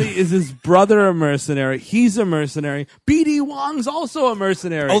not only is his brother a mercenary, he's a mercenary. B.D. Wong's also a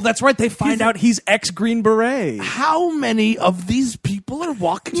mercenary. Oh, that's right. They find out he's ex-Green Beret. How many of these people are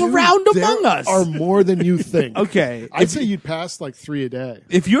walking around among us? Are more than you think. Okay. I'd say you'd pass like 3 a day.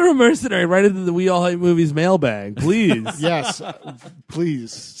 If you're a mercenary, write into the We All Hate Movies mailbag, please. Yes,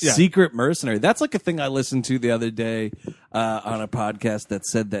 please. Secret mercenary. That's like a thing I listened to the other day on a podcast that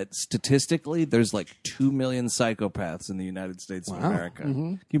said that statistically there's like 2 million psychopaths in the United States of America.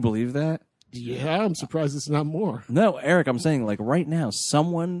 Can you believe that? Yeah, I'm surprised it's not more. No, Eric, I'm saying like right now,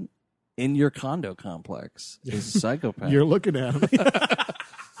 someone in your condo complex is a psychopath. You're looking at him.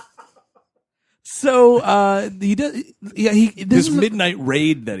 So he does. Yeah, this midnight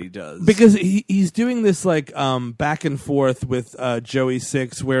raid that he does. because he's doing this like back and forth with Joey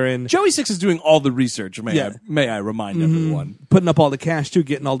Six, wherein Joey Six is doing all the research. Yeah. May I remind everyone? putting up all the cash too,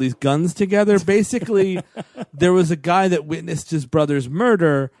 getting all these guns together. Basically, there was a guy that witnessed his brother's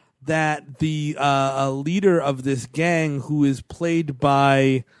murder. That the leader of this gang, who is played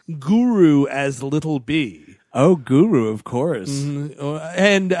by Guru as Little B. Oh, Guru, of course.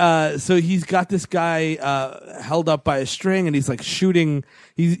 And so he's got this guy held up by a string, and he's like shooting.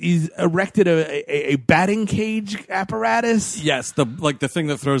 He's erected a batting cage apparatus. Yes, the thing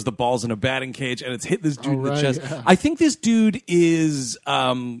that throws the balls in a batting cage, and it's hit this dude in the right, chest. yeah. I think this dude is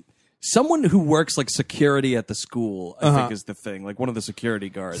someone who works like security at the school. I think is the thing, like one of the security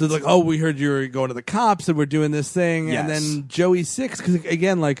guards. So it's like, oh, we heard you were going to the cops, and we're doing this thing. Yes. And then Joey Six, because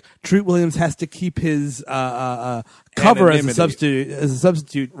again, like Treat Williams has to keep his cover as a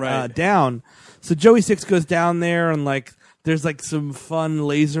substitute Right. down. So Joey Six goes down there, and like there's like some fun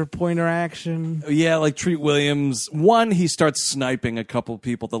laser pointer action. Yeah, like Treat Williams. One, he starts sniping a couple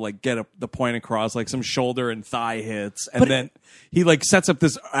people to like get the point across, like some shoulder and thigh hits, and then he like sets up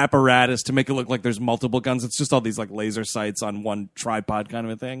this apparatus to make it look like there's multiple guns. It's just all these like laser sights on one tripod kind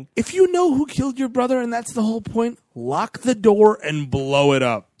of a thing. If you know who killed your brother, and that's the whole point, lock the door and blow it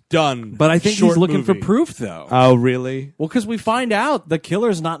up. Done. But I think Short he's looking for movie. proof, though. Oh, really? Well, because we find out the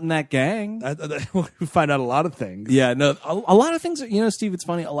killer's not in that gang. We find out a lot of things. Yeah, no, a lot of things. You know, Steve, it's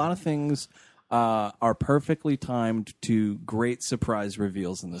funny. A lot of things are perfectly timed to great surprise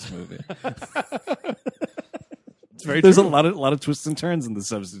reveals in this movie. It's very There's true. a lot of twists and turns in The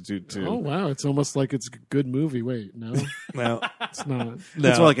Substitute too. Oh, wow. It's almost like it's a good movie. Wait, no, Well, it's not.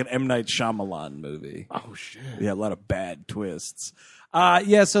 It's more like an M. Night Shyamalan movie. Oh, shit. Yeah, a lot of bad twists.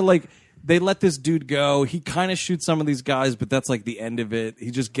 Yeah, so like they let this dude go. He kind of shoots some of these guys, but that's like the end of it. He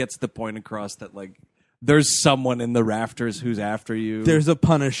just gets the point across that like there's someone in the rafters who's after you. there's a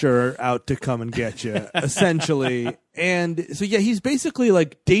Punisher out to come and get you, essentially. And so, yeah, he's basically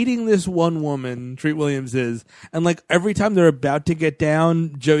like dating this one woman, Treat Williams is, and like every time they're about to get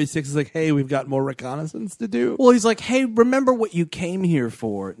down, Joey Six is like, hey, we've got more reconnaissance to do. Well, he's like, hey, remember what you came here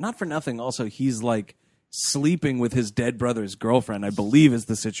for. Not for nothing. Also, he's like sleeping with his dead brother's girlfriend, I believe is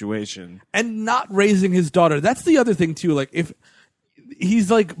the situation. And not raising his daughter. That's the other thing, too. Like, if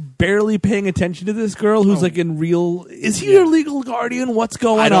he's like barely paying attention to this girl who's like in real. Is he her legal guardian? What's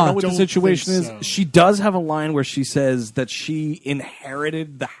going on? I don't know what the Don't situation think is. so. She does have a line where she says that she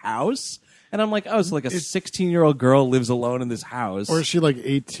inherited the house. And I'm like, oh, so like a 16-year-old girl lives alone in this house. Or is she like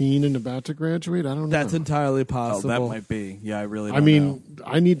 18 and about to graduate? I don't know. That's entirely oh, possible. that might be. Yeah, I really don't I mean, know.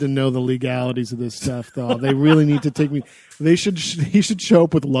 I need to know the legalities of this stuff, though. They really need to take me. He should show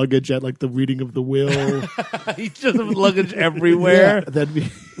up with luggage at like the reading of the will. He just has luggage everywhere. Yeah, that'd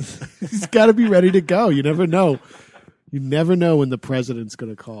be. He's got to be ready to go. You never know. You never know when the president's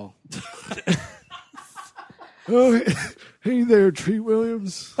going to call. Oh, hey there, Treat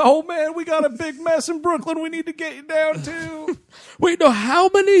Williams. Oh, man, we got a big mess in Brooklyn we need to get you down to. Wait, no. How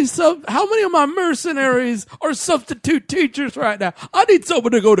many of my mercenaries are substitute teachers right now? I need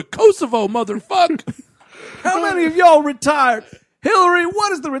someone to go to Kosovo, motherfucker. How many of y'all retired? Hillary,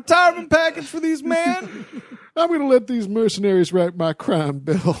 what is the retirement package for these men? I'm going to let these mercenaries write my crime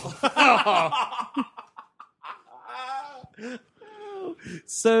bill.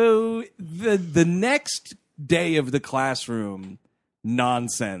 So the next day of the classroom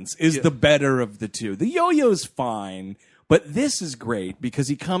nonsense is the better of the two. The yo-yo's fine, But this is great because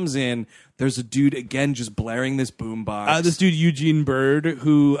he comes in. There's a dude again just blaring this boombox. This dude Eugene Bird,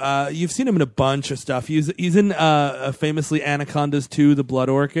 who you've seen him in a bunch of stuff. He's in famously Anacondas 2, The Blood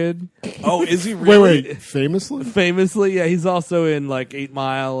Orchid. Oh, is he really? Wait, famously? Famously, yeah. He's also in like 8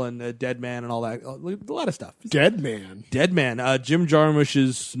 Mile and Dead Man and all that. A lot of stuff. Dead Man. Dead Man. Jim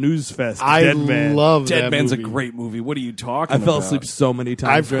Jarmusch's Snooze Fest. I Dead Man. love Dead that Man's movie. a great movie. What are you talking I about? fell asleep so many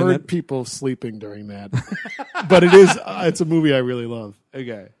times. I've during heard that. people sleeping during that. But it's a movie I really love.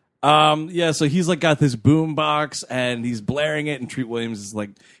 Okay. Yeah, so he's like got this boom box and he's blaring it, and Treat Williams is like,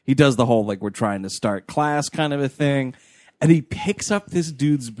 he does the whole like we're trying to start class kind of a thing, and he picks up this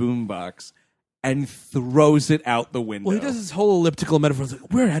dude's boom box and throws it out the window. Well, he does this whole elliptical metaphor. It's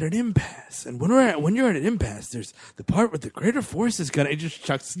like, we're at an impasse, and when you're at an impasse, there's the part where the greater force is gonna. He just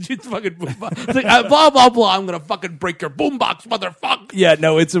chucks his fucking boombox. It's like blah blah blah. I'm gonna fucking break your boombox, motherfucker. Yeah,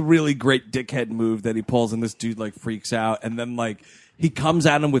 no, it's a really great dickhead move that he pulls, and this dude like freaks out, and then like he comes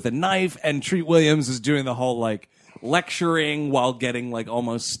at him with a knife, and Treat Williams is doing the whole like lecturing while getting like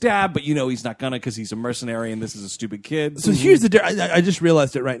almost stabbed, but you know he's not gonna because he's a mercenary and this is a stupid kid. So here's the I just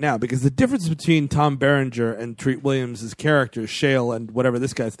realized it right now, because the difference between Tom Berenger and Treat Williams' character Shale and whatever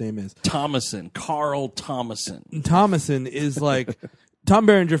this guy's name is, Carl Thomason. Thomason, is like Tom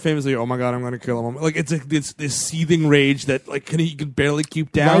Berenger famously, oh my god, I'm going to kill him. Like it's this seething rage that like he can barely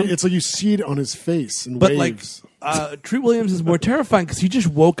keep down. Right? It's like you see it on his face in But waves. Treat Williams is more terrifying because he just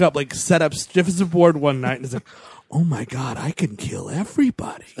woke up like set up stiff as a board one night and is like, oh my god, I can kill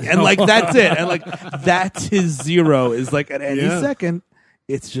everybody, and like that's it, and like that's his zero, is like at any second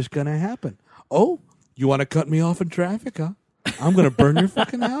it's just gonna happen. Oh, you want to cut me off in traffic, huh? I'm gonna burn your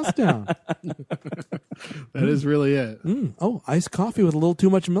fucking house down. That is really it. Oh, iced coffee with a little too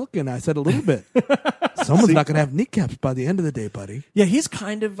much milk in it. I said a little bit. Someone's not gonna have kneecaps by the end of the day, buddy. Yeah, he's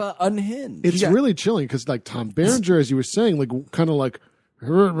kind of unhinged. It's really chilling because, like, Tom Berenger, as you were saying, like, kind of like,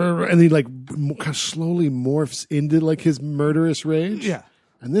 and he like kind of slowly morphs into like his murderous rage. Yeah.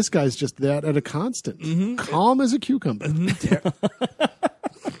 And this guy's just that at a constant, calm as a cucumber.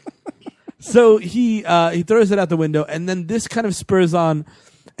 So he throws it out the window, and then this kind of spurs on.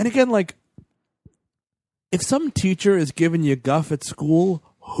 And again, like, if some teacher is giving you guff at school,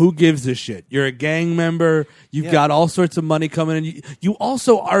 who gives a shit? You're a gang member. You've got all sorts of money coming in. You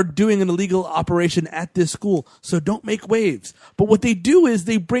also are doing an illegal operation at this school, so don't make waves. But what they do is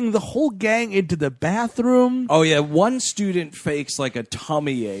they bring the whole gang into the bathroom. Oh yeah, one student fakes like a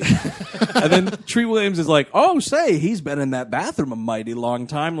tummy ache, and then Treat Williams is like, "Oh, say he's been in that bathroom a mighty long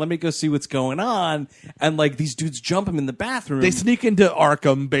time. Let me go see what's going on." And like these dudes jump him in the bathroom. They sneak into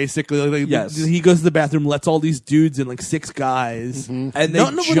Arkham, basically. Like, Yes. He goes to the bathroom, lets all these dudes in, like 6 guys. and they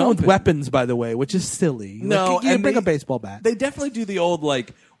None of them jump with him. weapons, by the way, which is silly. No, Like, you and bring they- a baseball bat. They definitely do the old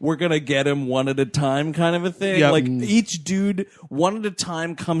like we're gonna get him one at a time kind of a thing. Yep. Like each dude one at a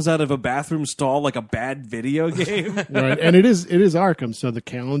time comes out of a bathroom stall like a bad video game. Right, and it is Arkham, so the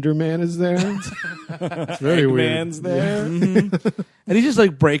calendar man is there. It's very weird. Man's there. And he's just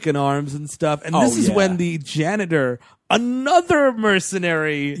like breaking arms and stuff. And this is yeah. when the janitor, another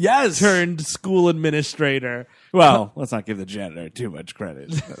mercenary, Yes. turned school administrator. Well, let's not give the janitor too much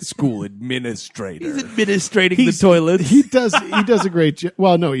credit. School administrator. He's administrating the toilets. He does a great job.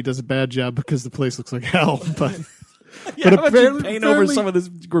 Well, no, he does a bad job because the place looks like hell. But Yeah, how about you apparently- paint over apparently- some of this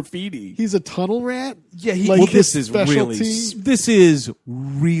graffiti? he's a tunnel rat. Yeah, he- like well, This his is really, specialty.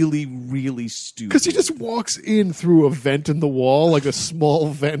 really stupid. Because he just walks in through a vent in the wall, like a small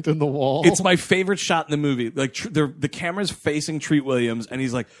vent in the wall. It's my favorite shot in the movie. Like the camera's facing Treat Williams, and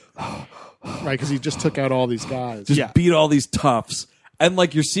he's like, right because he just took out all these guys. just beat all these toughs, and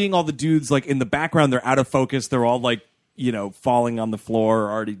like you're seeing all the dudes like in the background. They're out of focus. They're all like falling on the floor,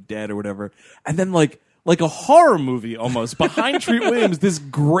 or already dead or whatever. And then like a horror movie almost behind Treat Williams, this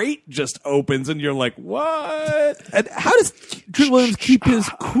grate just opens, and you're like, what? And how does Treat Williams keep his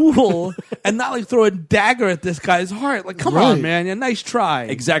cool and not like throw a dagger at this guy's heart? Like, come on, Right. man. Yeah, nice try.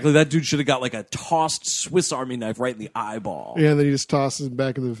 Exactly. That dude should have got like a tossed Swiss Army knife right in the eyeball. Yeah, and then he just tosses him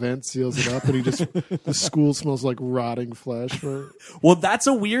back in the vent, seals it up, and he just the school smells like rotting flesh. Right? Well, that's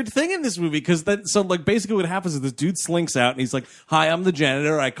a weird thing in this movie because like basically what happens is this dude slinks out and he's like, "Hi, I'm the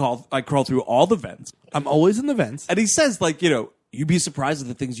janitor. I crawl through all the vents." I'm always in the vents. And he says like, you'd be surprised at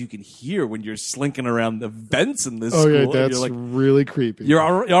the things you can hear when you're slinking around the vents in this Oh school. yeah, And that's you're like, really creepy. you're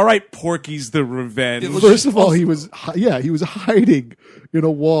all right, Porky's the Revenge. First of all, he was hiding in a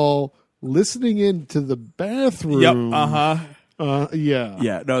wall, listening into the bathroom. Yep. Uh-huh. Yeah.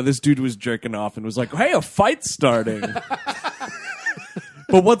 Yeah, no, this dude was jerking off and was like, "Hey, a fight's starting."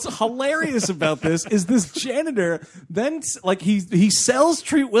 But what's hilarious about this is this janitor then like he sells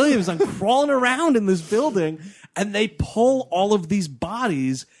Treat Williams on crawling around in this building, and they pull all of these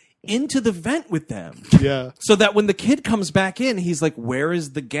bodies into the vent with them. Yeah. So that when the kid comes back in, he's like, where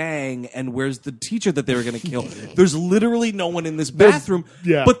is the gang and where's the teacher that they were going to kill? There's literally no one in this bathroom.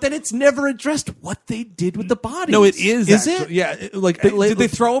 Yeah. But then it's never addressed what they did with the bodies. No, it is. Is actually. it? Yeah. Did they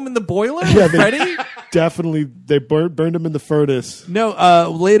throw them in the boiler? Yeah, they- Freddy? Definitely, they burned him in the furnace.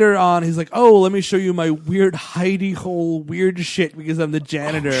 No, later on, he's like, "Oh, let me show you my weird hidey hole, weird shit because I'm the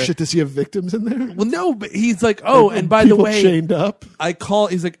janitor." Shit, does he have victims in there? Well, no, but he's like, "Oh, and by the People way, chained up. I call."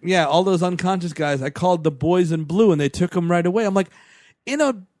 He's like, "Yeah, all those unconscious guys. I called the boys in blue, and they took them right away." I'm like,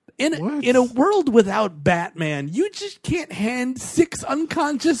 What? in a world without Batman, you just can't hand 6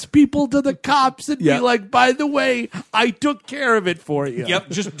 unconscious people to the cops and Yeah. be like, "By the way, I took care of it for you."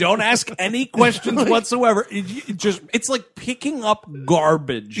 Yep, just don't ask any questions whatsoever. It's like picking up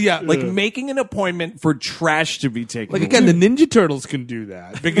garbage. Yeah. Like making an appointment for trash to be taken. Like again, the Ninja Turtles can do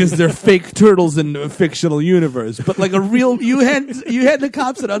that because they're fake turtles in a fictional universe. But like a real, you had the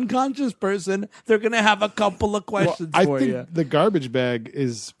cops an unconscious person, they're gonna have a couple of questions I for think you. the garbage bag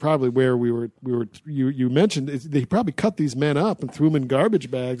is probably where you mentioned they probably cut these men up and threw them in garbage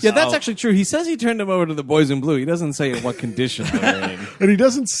bags. Yeah, that's actually true. He says he turned them over to the boys in blue. He doesn't say in what condition they're in. And he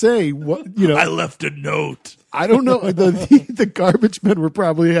doesn't say what I left a note. I don't know. The garbage men were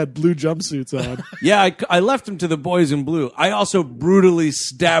probably had blue jumpsuits on. Yeah, I left them to the boys in blue. I also brutally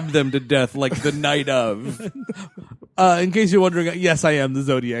stabbed them to death like the night of. In case you're wondering, yes, I am the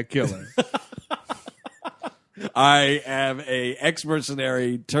Zodiac Killer. I am a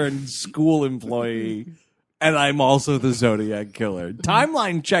ex-mercenary turned school employee, and I'm also the Zodiac Killer.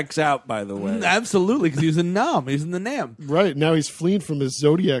 Timeline checks out, by the way. Absolutely, because he was in Nam. He's in the Nam. Right now, he's fleeing from his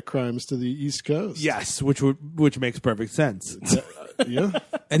Zodiac crimes to the East Coast. Yes, which makes perfect sense. Yeah.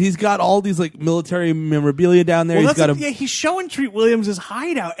 And he's got all these like military memorabilia down there. Well, He's got a he's showing Treat Williams'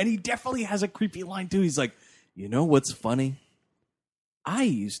 hideout, and he definitely has a creepy line, too. He's like, you know what's funny? I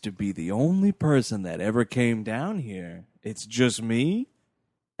used to be the only person that ever came down here. It's just me,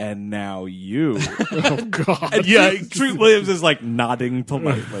 and now you. Oh God. And yeah, Treat Williams is like nodding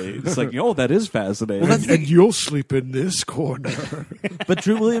politely. It's like, oh, that is fascinating. And you'll sleep in this corner. But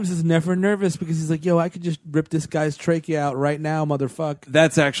Drew Williams is never nervous because he's like, yo, I could just rip this guy's trachea out right now, motherfuck.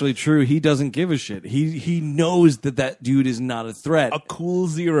 That's actually true. He doesn't give a shit. He knows that dude is not a threat. A cool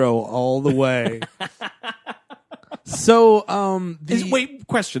 0 all the way. So, Wait,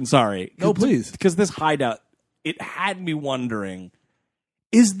 question, sorry. No, please. Because this hideout, it had me wondering,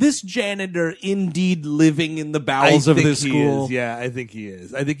 is this janitor indeed living in the bowels of this school? Yeah, I think he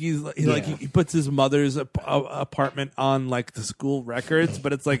is. I think he puts his mother's apartment on like the school records,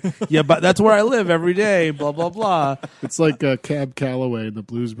 but it's like, yeah, but that's where I live every day, blah, blah, blah. It's like Cab Calloway and the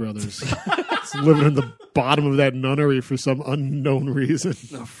Blues Brothers. It's living in the bottom of that nunnery for some unknown reason.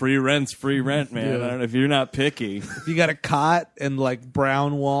 Free rent's free rent, man. Yeah. I don't know if you're not picky. If you got a cot and like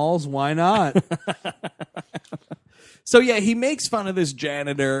brown walls, why not? So yeah, he makes fun of this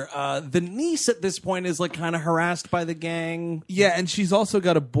janitor. The niece at this point is like kind of harassed by the gang. Yeah, and she's also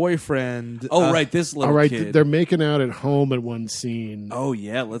got a boyfriend. Oh, right, this little All right, kid. they're making out at home in one scene. Oh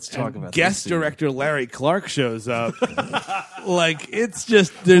yeah, let's talk about Guest this scene. director Larry Clark shows up. Like, it's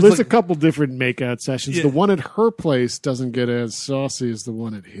just, there's There's like, a couple different makeout sessions. Yeah. The one at her place doesn't get as saucy as the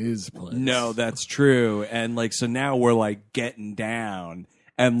one at his place. No, that's true. And like, so now we're like getting down,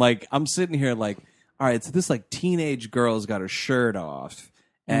 and like I'm sitting here like, all right, so this like teenage girl's got her shirt off.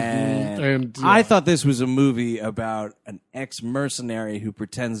 And I thought this was a movie about an ex-mercenary who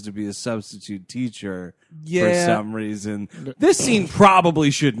pretends to be a substitute teacher for some reason. This scene probably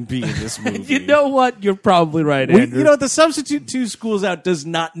shouldn't be in this movie. you know what? You're probably right, Andrew. You know, the Substitute 2 Schools Out does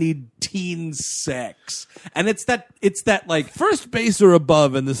not need teen sex. And it's that like First base or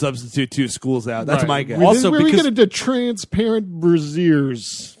above in the Substitute 2 Schools Out. That's my guess. Also, we're because- going to transparent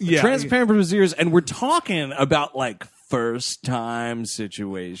braziers. Yeah. transparent braziers, and we're talking about like first time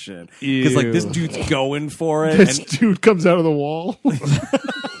situation because like this dude's going for it, This and, dude comes out of the wall.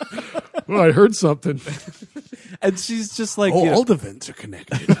 Well, I heard something. and she's just like, Oh, you know, all the vents are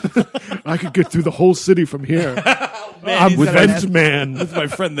connected. I could get through the whole city from here. I'm he's with got an Vent Man. with my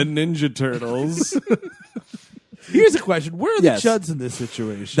friend the Ninja Turtles. Here's a question. Where are the Yes. Chuds in this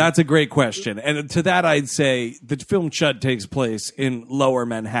situation? That's a great question. And to that, I'd say the film Chud takes place in Lower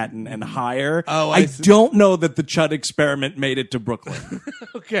Manhattan and higher. Oh, I I see. don't know that the Chud experiment made it to Brooklyn.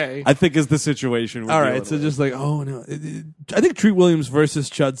 okay. I think is the situation. We're All dealing right, so with. just like, oh no. I think Treat Williams versus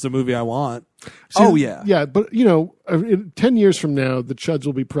Chud's the movie I want. Oh, yeah. Yeah, but, 10 years from now, the Chuds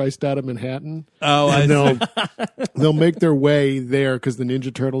will be priced out of Manhattan. Oh, and they'll make their way there because the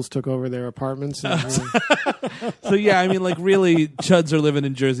Ninja Turtles took over their apartments. So yeah, I mean, like really, Chuds are living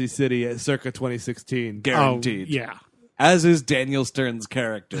in Jersey City at circa 2016. Guaranteed. Yeah. As is Daniel Stern's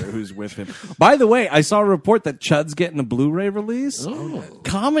character, who's with him. By the way, I saw a report that Chud's getting a Blu-ray release. Oh.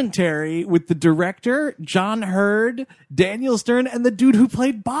 Commentary with the director, John Hurd, Daniel Stern, and the dude who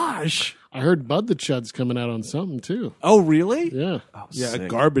played Bosch. I heard Bud the Chud's coming out on something, too. Oh, really? Yeah. Yeah, a Sick.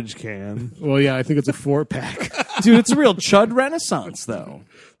 garbage can. Well, yeah, I think it's a 4-pack. Dude, it's a real Chud renaissance, though.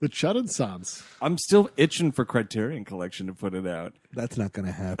 The Chud and Sons. I'm still itching for Criterion Collection to put it out. That's not going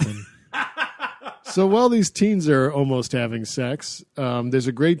to happen. So while these teens are almost having sex, there's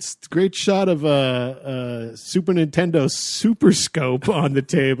a great shot of a Super Nintendo Super Scope on the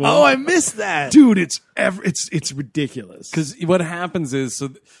table. Oh, I missed that. Dude, it's ridiculous. Because what happens is, so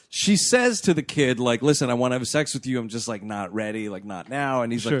she says to the kid, like, listen, I want to have sex with you. I'm just, like, not ready, like, not now.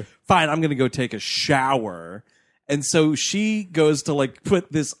 And he's Sure. like, fine, I'm going to go take a shower. And so she goes to, like,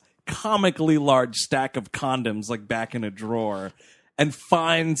 put this comically large stack of condoms, like, back in a drawer and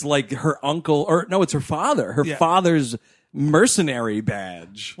finds, like, her uncle, or no, it's her father, her Yeah. father's mercenary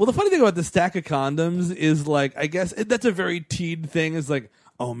badge. Well, the funny thing about the stack of condoms is, like, I guess that's a very teen thing. Is like,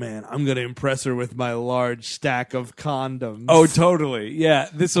 oh man, I'm gonna impress her with my large stack of condoms. Oh, totally. Yeah,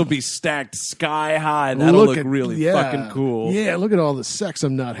 this will be stacked sky high. That'll look really fucking cool. Yeah, look at all the sex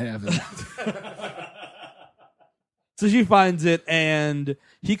I'm not having. So she finds it, and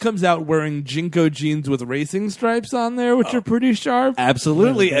he comes out wearing Jinko jeans with racing stripes on there, which are pretty sharp.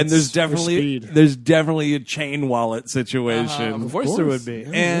 Absolutely, Yeah, and there's that's for speed. definitely a chain wallet situation. Of course there would be.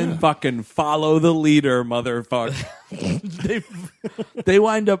 And Fucking follow the leader, motherfucker. they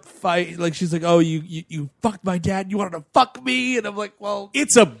wind up fight. Like she's like, "Oh, you fucked my dad. You wanted to fuck me," and I'm like, "Well,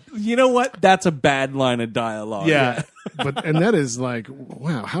 You know what? That's a bad line of dialogue. yeah." And that is like,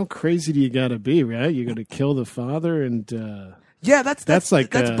 wow, how crazy do you got to be, right? You're going to kill the father and Yeah, that's like,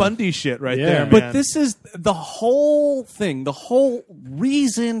 that's Bundy shit right yeah. there, man. But this is the whole thing. The whole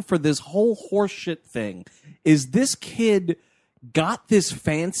reason for this whole horseshit thing is this kid got this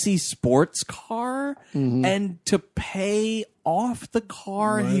fancy sports car, and to pay off the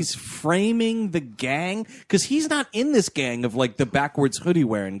car, he's framing the gang because he's not in this gang of like the backwards hoodie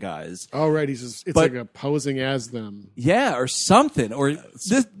wearing guys. oh right, it's But- like a posing as them. Yeah, or something. Or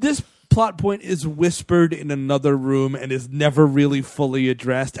this plot point is whispered in another room and is never really fully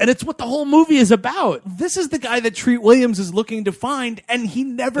addressed, and it's what the whole movie is about. this is the guy that Treat Williams is looking to find, and he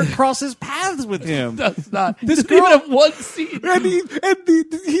never crosses paths with him. That's not. This This even girl- have one scene.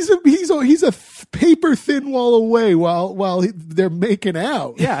 He's a paper thin wall away while they're making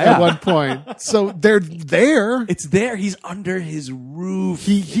out. Yeah, at yeah. one point. So they're there. It's there. He's under his roof.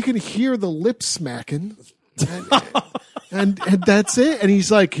 He can hear the lip smacking, and that's it. And he's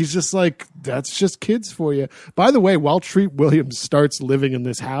just like, that's just kids for you. By the way, while Treat Williams starts living in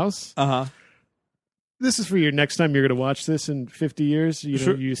this house, this is for your next time you're going to watch this in 50 years. You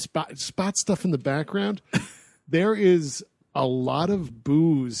know, you spot stuff in the background. There is a lot of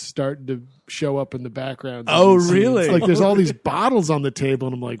booze starting to show up in the background. Oh, It's really? like there's all these bottles on the table,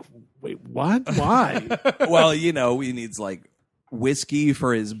 and I'm like, wait, what? Why? Well, he needs like whiskey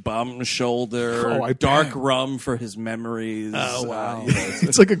for his bum shoulder, Oh, I dark bet. rum for his memories. Oh wow.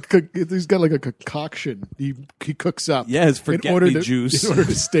 It's like he's got like a concoction he cooks up. Yeah, his in forget order me to- juice. in order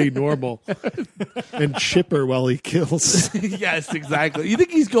to stay normal and chipper while he kills. Yes, exactly. You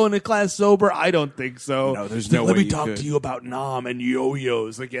think he's going to class sober? I don't think so. No, there's He's like, no Let way me you talk could." to you about Nam and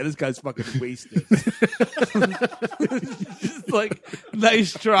yo-yos. Like, yeah, this guy's fucking wasted. Just like,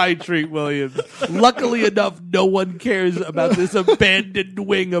 nice try, Treat Williams. Luckily enough, no one cares about this abandoned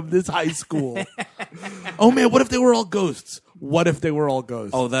wing of this high school. Oh man, what if they were all ghosts? What if they were all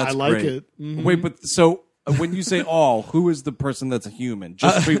ghosts? Oh, that's I like great. it. Wait, but so when you say all, who is the person that's a human?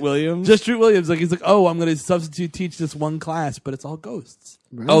 Just Treat Williams? just Treat Williams. Like, he's like, oh, I'm going to substitute teach this one class, but it's all ghosts.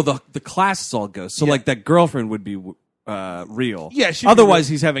 Oh, the class is all ghosts. So like that girlfriend would be real. Yeah, she'd be Otherwise,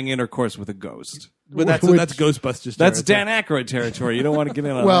 he's having intercourse with a ghost. But that's Which- Ghostbusters. That's territory. Dan Aykroyd territory. You don't want to get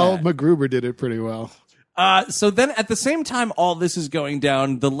in on Well, that. MacGruber did it pretty well. So then at the same time all this is going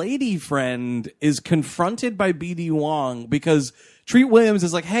down, the lady friend is confronted by B.D. Wong because Treat Williams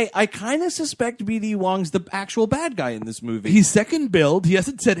is like, hey, I kind of suspect B.D. Wong's the actual bad guy in this movie. He's second billed. He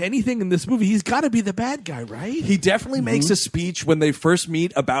hasn't said anything in this movie. He's got to be the bad guy, right? He definitely makes a speech when they first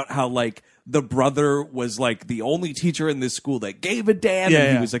meet about how, like, the brother was, like, the only teacher in this school that gave a damn, Yeah, and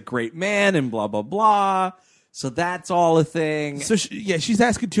he yeah. was a great man, and blah, blah, blah. So that's all a thing. So she's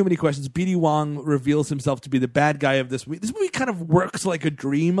asking too many questions. BD Wong reveals himself to be the bad guy of this movie. This movie kind of works like a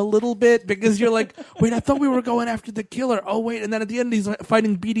dream a little bit because you're like, wait, I thought we were going after the killer. Oh wait, and then at the end he's like,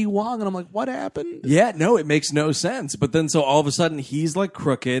 fighting BD Wong, and I'm like, what happened? Yeah, no, it makes no sense. But then so all of a sudden he's like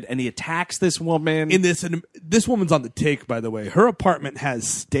crooked and he attacks this woman. In this, and this woman's on the take, by the way. Her apartment has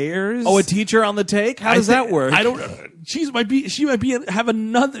stairs. Oh, a teacher on the take? How does that work? I don't. She might be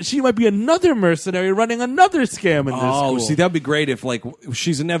another mercenary running another scam in this school. See, that'd be great if like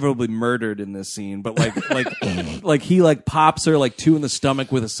she's inevitably murdered in this scene, but like he like pops her like 2 in the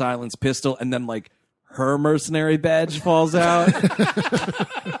stomach with a silenced pistol, and then like her mercenary badge falls out,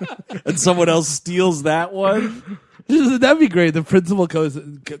 and someone else steals that one. That'd be great. The principal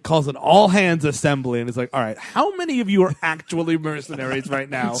calls an all hands assembly and is like, all right, how many of you are actually mercenaries right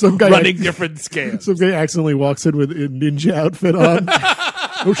now Some guy running different scams? Some guy accidentally walks in with a ninja outfit on.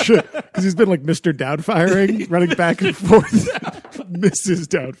 Oh shit! Because he's been like Mr. Doubtfiring, running back and forth. Mrs.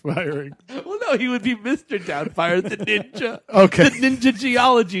 Doubtfiring. Well, no, he would be Mr. Doubtfire, the ninja. Okay. The ninja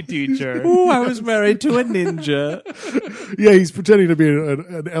geology teacher. Ooh, I was married to a ninja. Yeah, he's pretending to be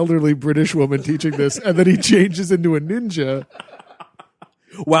an elderly British woman teaching this, and then he changes into a ninja.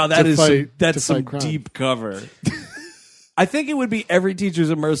 Wow, that's to some fight crime. deep cover. I think it would be every teacher's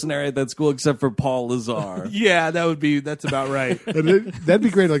a mercenary at that school except for Paul Lazar. Yeah, that's about right. That'd be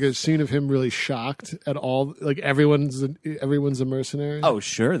great, like a scene of him really shocked at all. Like everyone's a mercenary. Oh,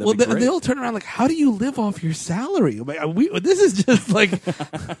 sure. Well, That'd be great. they all turn around like, how do you live off your salary? I'm like, this is just like,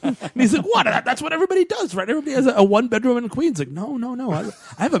 and he's like, what? That's what everybody does, right? Everybody has a 1-bedroom in Queens. Like, no.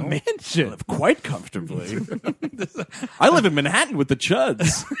 I have a mansion. I live quite comfortably. I live in Manhattan with the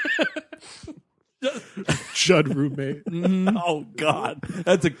Chuds. Chud roommate. Oh, God.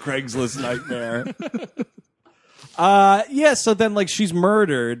 That's a Craigslist nightmare. So then, like, she's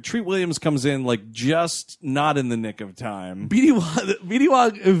murdered. Treat Williams comes in, like, just not in the nick of time. BD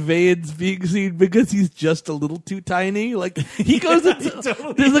Wong evades being seen because he's just a little too tiny. Like, he goes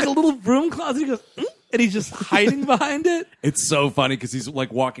into, there's like a little broom closet. He goes, and he's just hiding behind it. It's so funny because he's,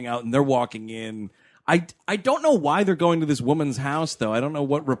 like, walking out and they're walking in. I don't know why they're going to this woman's house, though. I don't know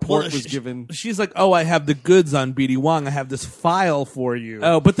what report was given. She's like, oh, I have the goods on BD Wong. I have this file for you.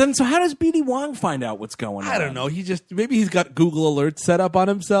 Oh, but then, so how does BD Wong find out what's going on? I don't know. Maybe he's got Google Alerts set up on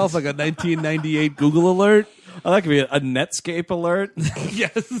himself, like a 1998 Google Alert. Oh, that could be a Netscape alert.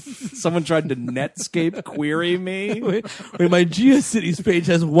 Yes. Someone tried to Netscape query me. Wait, my GeoCities page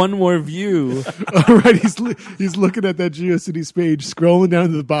has one more view. All right, he's looking at that GeoCities page, scrolling down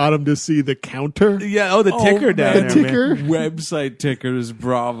to the bottom to see the counter. Yeah, the ticker down the there. ticker? Man. Website tickers,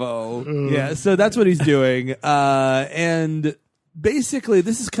 bravo. Yeah, so that's what he's doing. And basically,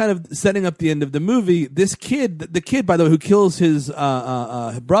 this is kind of setting up the end of the movie. This kid, the kid, by the way, who kills his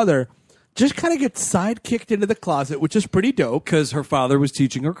brother, just kind of gets sidekicked into the closet, which is pretty dope. Because her father was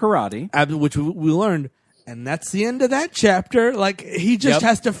teaching her karate. Which we learned. And that's the end of that chapter. Like, he just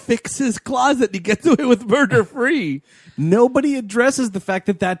has to fix his closet. He gets away with murder free. Nobody addresses the fact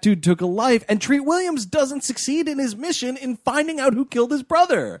that that dude took a life, and Treat Williams doesn't succeed in his mission in finding out who killed his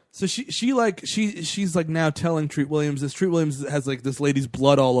brother. So she's like now telling Treat Williams this. Treat Williams has like this lady's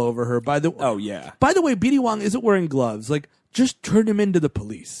blood all over her. By the way, BD Wong isn't wearing gloves. Like, just turn him into the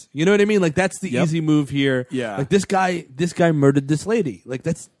police. You know what I mean? Like, that's the easy move here. Yeah. Like, this guy murdered this lady. Like,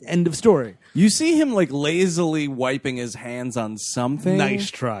 that's end of story. You see him like lazily wiping his hands on something. Nice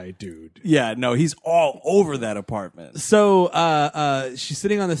try, dude. Yeah, no, he's all over that apartment. So she's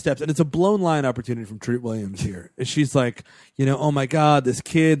sitting on the steps, and it's a blown line opportunity from Treat Williams here. And she's like, oh my God, this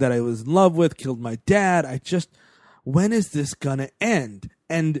kid that I was in love with killed my dad. When is this gonna end?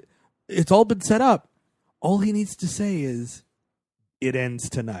 And it's all been set up. All he needs to say is, it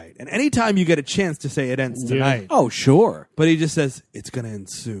ends tonight. And anytime you get a chance to say it ends tonight. Oh, sure. But he just says, it's gonna end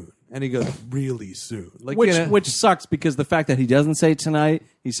soon. And he goes, really soon. Like, which sucks because the fact that he doesn't say tonight,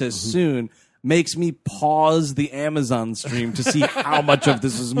 he says soon, makes me pause the Amazon stream to see how much of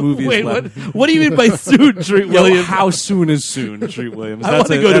this movie is left. What do you mean by soon, Treat Williams? How soon is soon, Treat Williams? I want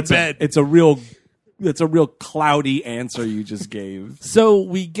to go to bed. It's a real cloudy answer you just gave. So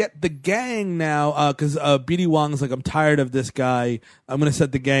we get the gang now, because BD Wong's like, I'm tired of this guy. I'm going to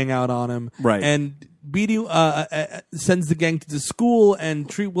set the gang out on him. Right. And BD sends the gang to the school, and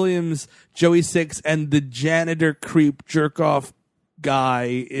Treat Williams, Joey Six, and the janitor creep jerk off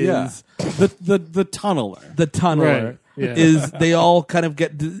guy is the tunneler. the tunneler. Right. is they all kind of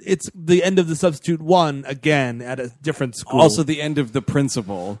get. It's the end of the Substitute 1 again at a different school. Also, the end of The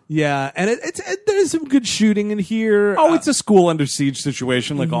Principal. yeah, and there's some good shooting in here. Oh, it's a school under siege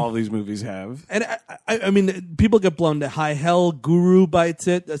situation like all these movies have. And I mean, people get blown to high hell. Guru bites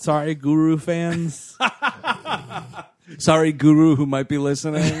it. Sorry, Guru fans. Sorry, Guru, who might be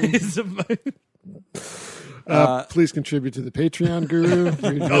listening. Please contribute to the Patreon, Guru.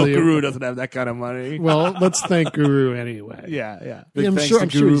 Guru doesn't have that kind of money. Well, let's thank Guru anyway. Yeah. Big I'm thanks sure to I'm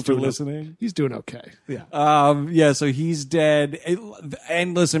sure Guru he's for doing listening. He's doing okay. Yeah, so he's dead.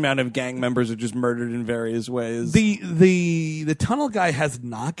 Endless amount of gang members are just murdered in various ways. The tunnel guy has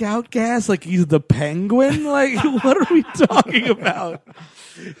knockout gas, like he's the Penguin. Like, what are we talking about?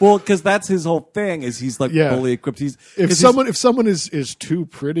 Well, because that's his whole thing. Is he's like fully equipped. If someone is too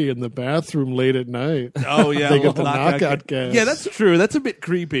pretty in the bathroom late at night, Oh yeah, they get the knockout knockout gas. Yeah, that's true. That's a bit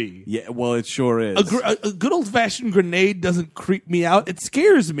creepy. Yeah, well, it sure is. A good old fashioned grenade doesn't creep me out. It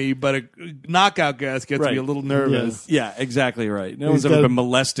scares me, but a knockout gas gets Right. me a little nervous. Yeah, exactly right. No one's He's ever got- been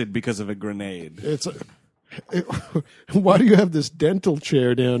molested because of a grenade. It's. Why do you have this dental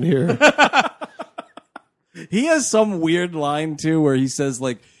chair down here? He has some weird line too where he says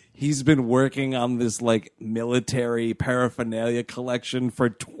like he's been working on this like military paraphernalia collection for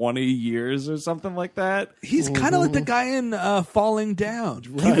 20 years or something like that. He's kind of like the guy in Falling Down.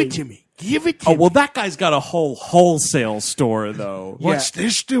 Give it to me. Give it to Oh, me. well, that guy's got a whole wholesale store though. What's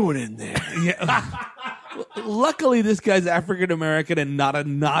this doing in there? Yeah. Luckily, this guy's African American and not a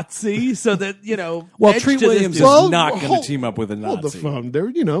Nazi, so that Well, edge Treat to this Williams dude. is not going to team up with a Hold the Nazi. phone. There,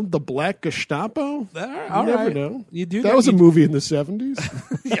 the Black Gestapo. All You never right. know. You do That know- was a you- movie in the 70s.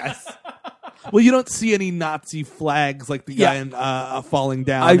 Yes. Well, you don't see any Nazi flags like the guy Yeah. in Falling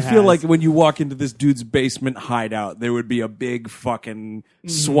Down. I feel has. like when you walk into this dude's basement hideout, there would be a big fucking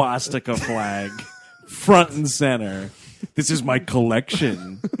swastika flag front and center. This is my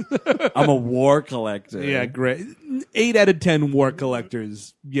collection. I'm a war collector. Yeah, great. 8 out of 10 war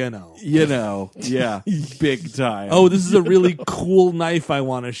collectors, You know, yeah, big time. Oh, this is a really cool knife I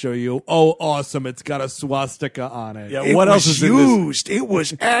want to show you. Oh, awesome. It's got a swastika on it. yeah. What else is in this? It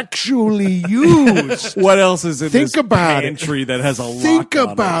was actually used. What else is in Think this about it. pantry that has a lock Think on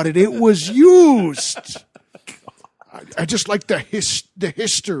about it. It was used. I just like the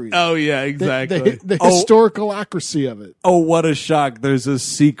history. Oh, yeah, exactly. The historical accuracy of it. Oh, what a shock. There's a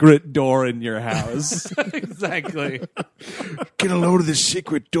secret door in your house. Exactly. Get a load of this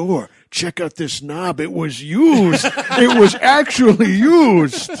secret door. Check out this knob. It was used. It was actually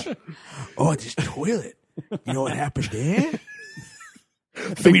used. Oh, this toilet. You know what happened there?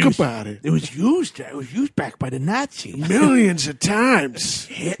 Think about it. It was used. It was used back by the Nazis. Millions of times.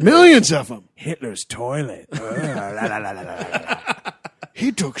 Millions of them. Hitler's toilet.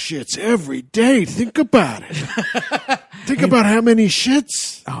 He took shits every day. Think about it. Think about how many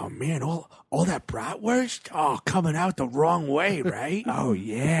shits. Oh man, all that bratwurst, coming out the wrong way, right? Oh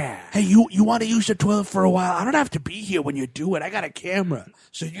yeah. Hey, you want to use the toilet for a while? I don't have to be here when you do it. I got a camera,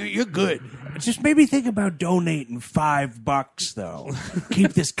 so you're good. Just maybe think about donating $5 though.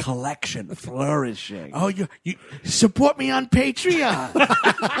 Keep this collection flourishing. Oh, you support me on Patreon.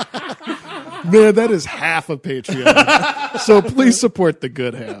 Man, that is half of Patreon. So please support the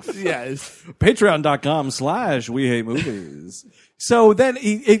good half. Yes. Patreon.com/We Hate Movies. So then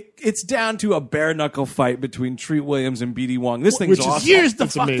it's down to a bare knuckle fight between Treat Williams and BD Wong. This thing's Which is awesome. Here's the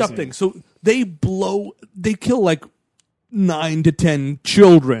That's fucked up amazing. thing. So they kill like 9 to 10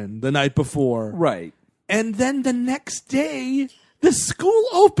 children the night before. Right. And then the next day, the school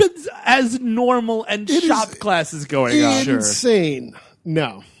opens as normal and shop classes going on. Insane.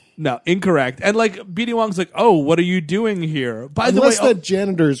 No. No, incorrect. And like BD Wong's like, oh, what are you doing here? By Unless the way, that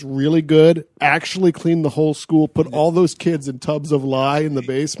janitor is really good, actually clean the whole school, put all those kids in tubs of lye in the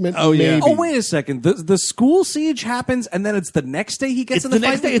basement. Oh, yeah. maybe. Oh, wait a second. The school siege happens, and then it's the next day he gets it's in the the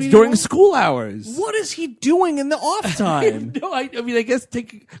next fight day. with It's BD during Wong? school hours. What is he doing in the off time? No, I mean, I guess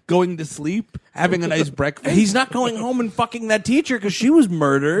going to sleep, having a nice breakfast. He's not going home and fucking that teacher because she was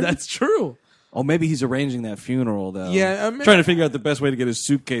murdered. That's true. Oh, maybe he's arranging that funeral, though. Yeah, I mean- trying to figure out the best way to get his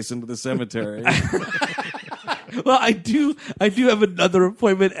suitcase into the cemetery. Well, I do have another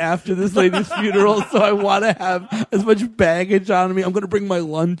appointment after this lady's funeral, so I want to have as much baggage on me. I'm going to bring my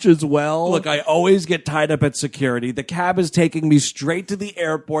lunch as well. Look, I always get tied up at security. The cab is taking me straight to the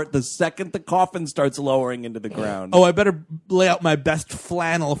airport the second the coffin starts lowering into the ground. oh, I better lay out my best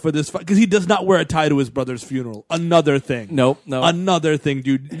flannel for this because he does not wear a tie to his brother's funeral. Another thing. No. Another thing,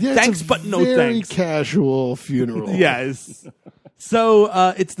 dude. Yeah, it's Thanks, a but no very thanks. casual funeral. Yes.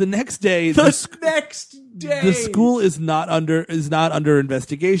 So it's the next day. Next day. The school is not under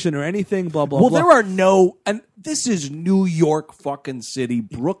investigation or anything. Blah blah. Well, blah. there are no, and This is New York fucking city,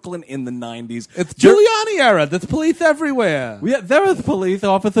 Brooklyn in the 90s. It's Giuliani era. There's police everywhere. Yeah, there are police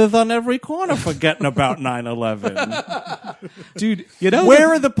officers on every corner forgetting about 9/11. Dude, where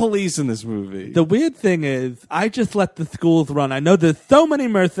are the police in this movie? The weird thing is, I just let the schools run. I know there's so many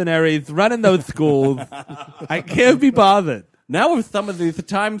mercenaries running those schools. I can't be bothered. Now, if some of these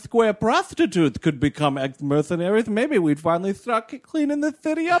Times Square prostitutes could become ex-mercenaries, maybe we'd finally start cleaning the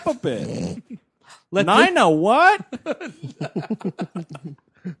city up a bit. Nina, what?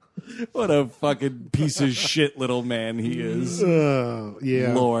 What a fucking piece of shit little man he is.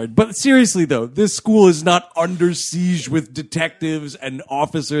 Yeah. Lord. But seriously, though, this school is not under siege with detectives and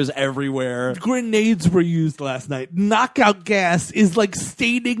officers everywhere. Grenades were used last night. Knockout gas is like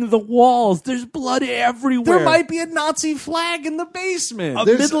staining the walls. There's blood everywhere. There might be a Nazi flag in the basement. A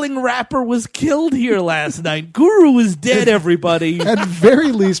middling rapper was killed here last night. Guru is dead, everybody. At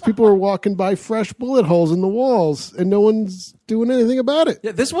very least, people are walking by fresh bullet holes in the walls, and no one's doing anything about it.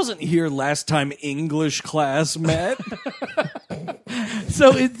 Yeah, this wasn't here last time English class met.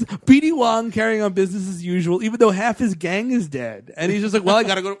 So it's BD Wong carrying on business as usual, even though half his gang is dead. And he's just like, well, I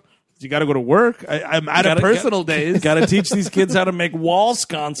gotta go. You gotta go to work. I'm out of personal days. Gotta teach these kids how to make wall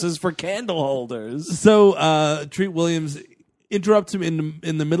sconces for candle holders. So Treat Williams interrupts him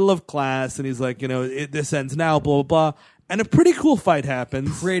in the middle of class, and he's like, this ends now, blah, blah, blah. And a pretty cool fight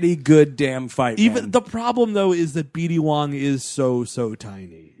happens. Pretty good damn fight, Even man. the problem, though, is that BD Wong is so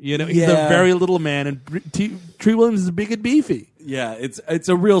tiny. He's a Yeah. very little man, and Treat Williams is big and beefy. Yeah, it's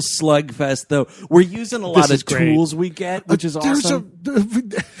a real slugfest, though. We're using a lot is of great. tools we get, which is awesome.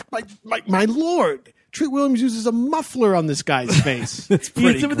 My lord. Treat Williams uses a muffler on this guy's face. He hits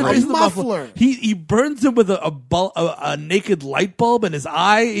him with the base of the muffler. He burns him with a naked light bulb in his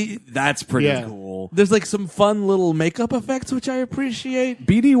eye. That's pretty Yeah. cool. There's like some fun little makeup effects, which I appreciate.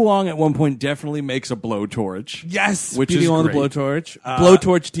 BD Wong at one point definitely makes a blowtorch. Yes, Which BD is Wong the great. blowtorch.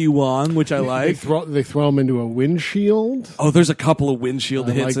 Blowtorch D Wong, which I They like. throw him into a windshield. Oh, there's a couple of windshield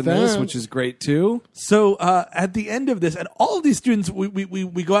I hits like in this, that. which is great too. So at the end of this, and all of these students,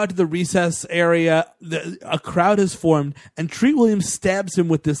 we go out to the recess area. A crowd has formed, and Treat Williams stabs him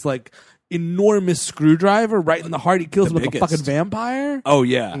with this like enormous screwdriver right in the heart. He kills him like a biggest. fucking vampire. Oh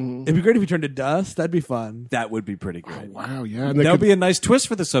yeah, It'd be great if he turned to dust. That'd be fun. that would be pretty great. Wow, yeah. And they That would could be a nice twist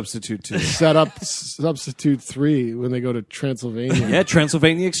for the substitute too. set up Substitute 3 when they go to Transylvania. Yeah,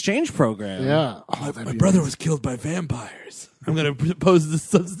 Transylvania Exchange Program. Yeah. Oh, that'd My be brother was killed by vampires. I'm going to propose the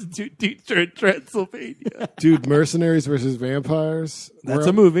substitute teacher in Transylvania. Dude, mercenaries versus vampires. That's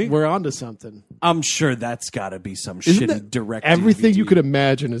a movie. We're on to something. I'm sure that's got to be some Isn't shitty that- direct. Everything DVD. you could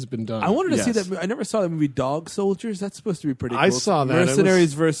imagine has been done. I wanted to see Yes. that. I never saw that movie, Dog Soldiers. That's supposed to be pretty cool. I saw that. It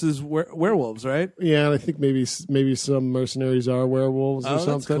Mercenaries versus werewolves, right? Yeah, and I think maybe some mercenaries are werewolves Oh, or that's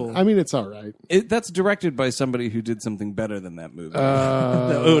something. cool. I mean, it's all right. That's directed by somebody who did something better than that movie.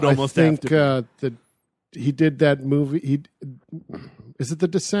 It would almost I have think to that he did that movie. Is it The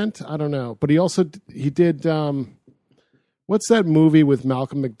Descent? I don't know, but he also he did. What's that movie with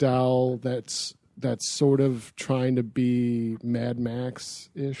Malcolm McDowell? That's sort of trying to be Mad Max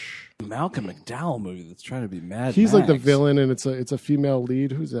ish. Malcolm McDowell movie that's trying to be Mad He's like the Max. villain, and it's a female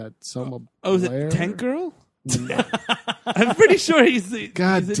lead. Who's that? Selma. Oh, is Blair? it Tank Girl? I'm pretty sure he's the.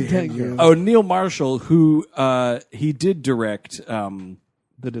 God he's in damn Tank you. Girl. Oh, Neil Marshall, who he did direct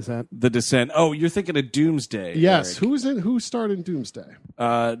The Descent. The Descent. Oh, you're thinking of Doomsday. Yes. Eric. Who starred in Doomsday?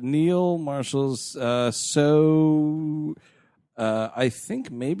 Neil Marshall's. I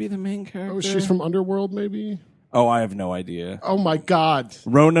think maybe the main character. Oh, she's from Underworld, maybe. Oh, I have no idea. Oh my God.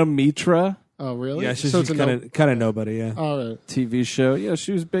 Rona Mitra, Oh really? Yeah, she's So it's a no- kind of nobody. Yeah. All right. TV show. Yeah,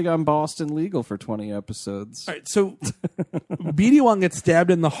 she was big on Boston Legal for 20 episodes. All right, so BD Wong gets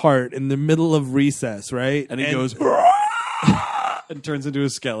stabbed in the heart in the middle of recess, right? And he goes and turns into a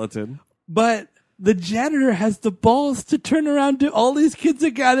skeleton. But the janitor has the balls to turn around to all these kids are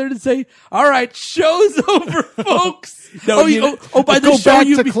gathered and say, "All right, show's over, folks." By the Go show back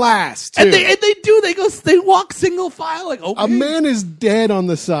you to be- class too. and they do. They walk single file like, okay. A man is dead on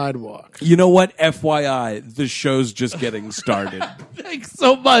the sidewalk. You know what? FYI, the show's just getting started. Thanks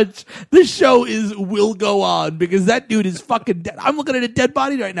so much. The show will go on because that dude is fucking dead. I'm looking at a dead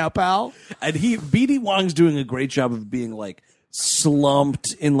body right now, pal. And BD Wong's doing a great job of being like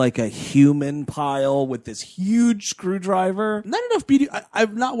slumped in like a human pile with this huge screwdriver. Not enough BD.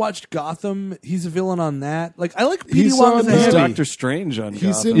 I've not watched Gotham. He's a villain on that. Like I like BD He's Wong as on, a He's heavy. Doctor Strange on He's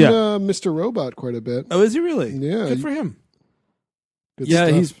Gotham. in Yeah. Mr. Robot quite a bit. Oh, is he really? Yeah. Good for him. Good Yeah,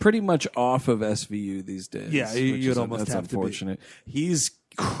 stuff. he's pretty much off of SVU these days. Yeah, which you'd is- almost that's have to be. unfortunate. He's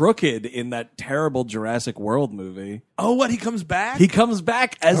crooked in that terrible Jurassic World movie. Oh, what? He comes back? He comes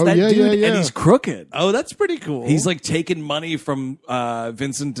back as Oh, that yeah, dude, yeah, yeah. and he's crooked. Oh, that's pretty cool. He's like taking money from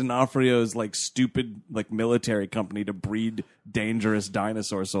Vincent D'Onofrio's like stupid like military company to breed dangerous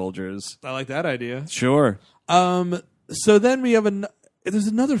dinosaur soldiers. I like that idea. Sure. So then we have there's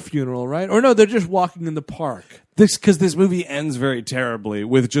another funeral, right? Or no, they're just walking in the park. Because this movie ends very terribly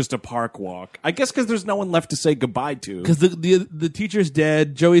with just a park walk. I guess because there's no one left to say goodbye to. Because the teacher's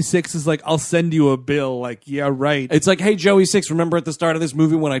dead. Joey Six is like, I'll send you a bill. Like, yeah, right. It's like, hey, Joey Six, remember at the start of this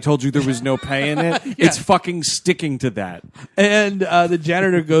movie when I told you there was no pay in it? It's fucking sticking to that. And the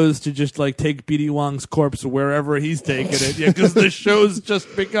janitor goes to just like take B.D. Wong's corpse wherever he's taking it. Yeah, because the show's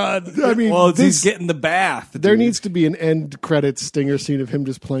just begun. I mean, Well, he's getting the bath. there dude. needs to be an end credits stinger scene of him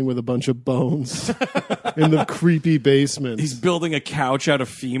just playing with a bunch of bones in the creepy basement. He's building a couch out of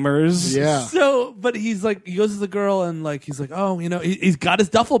femurs. Yeah. So, but he's like, he goes to the girl and like, he's like, oh, you know, he's got his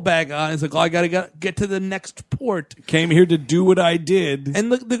duffel bag on. He's like, oh, I gotta get to the next port. Came here to do what I did.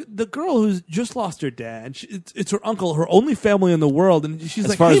 And the girl who's just lost her dad, it's her uncle, her only family in the world, and she's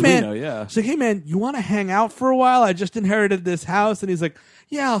like, far hey as we man, know, yeah. she's like, hey man, you want to hang out for a while? I just inherited this house, and he's like,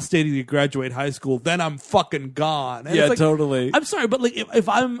 yeah, I'll stay till you graduate high school, then I'm fucking gone. And Yeah, it's like, totally. I'm sorry, but like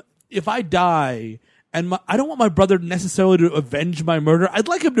if I die. And I don't want my brother necessarily to avenge my murder. I'd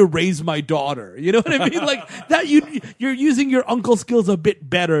like him to raise my daughter. You know what I mean? Like that. You're using your uncle skills a bit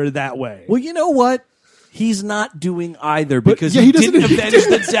better that way. Well, you know what? He's not doing either because yeah, he he doesn't- didn't avenge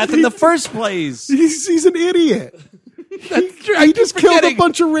the death in the first place. He's an idiot. That's true. He just killed a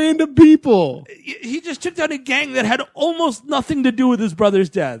bunch of random people. He just took down a gang that had almost nothing to do with his brother's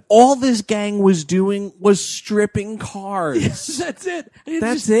death. All this gang was doing was stripping cars. That's it.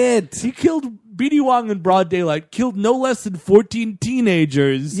 That's it. He killed B.D. Wong in broad daylight. Killed no less than 14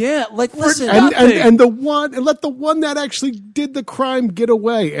 teenagers. Yeah, like listen, And let the one that actually did the crime get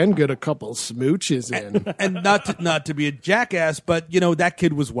away and get a couple smooches in. And not to be a jackass, but you know that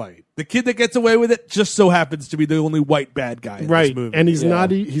kid was white. The kid that gets away with it just so happens to be the only white bad guy in Right, this movie. and he's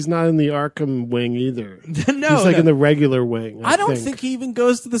not in the Arkham wing either. No, he's like no. in the regular wing. I don't think he even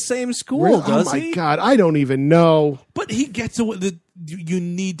goes to the same school, Really? does Oh my he? god, I don't even know. But he gets away. You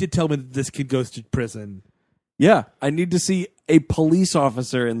need to tell me that this kid goes to prison. Yeah, I need to see a police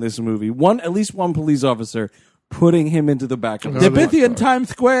officer in this movie. At least one police officer putting him into the back of the They're truck. busy in Times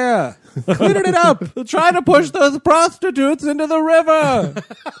Square, cleaning it up. They're trying to push those prostitutes into the river.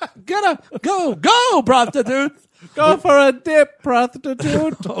 Go, prostitutes. Go for a dip,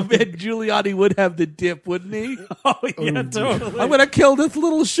 prostitute. Oh man, Giuliani would have the dip, wouldn't he? Oh, yeah, totally. I'm gonna kill this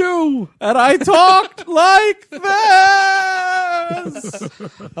little shoe. And I talked like this.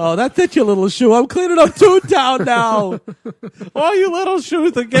 Oh, that's it, you little shoe. I'm cleaning up Toontown now. All you little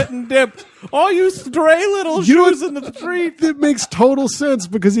shoes are getting dipped. All you stray little shoes in the street. It makes total sense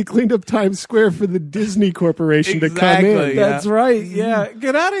because he cleaned up Times Square for the Disney Corporation to come Exactly, in. yeah. That's right. Yeah.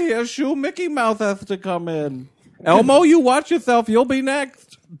 Get out of here, shoe. Mickey Mouse has to come in. Elmo, you watch yourself. You'll be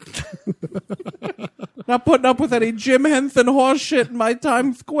next. Not putting up with any Jim Henson horse shit in my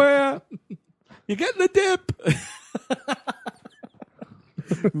Times Square. You're getting the dip.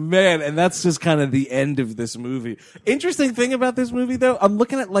 Man, and that's just kind of the end of this movie. Interesting thing about this movie, though, I'm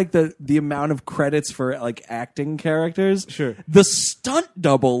looking at like the amount of credits for like acting characters. Sure. The stunt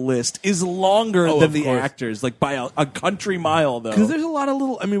double list is longer than of the course. actors, like by a country mile, though. Because there's a lot of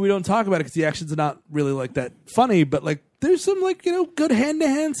little. I mean, we don't talk about it because the action's not really like that funny. But like, there's some like good hand to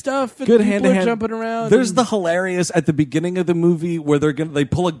hand stuff. And Good people hand to are hand jumping around. There's and- the hilarious at the beginning of the movie where they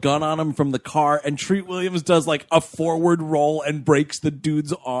pull a gun on him from the car, and Treat Williams does like a forward roll and breaks the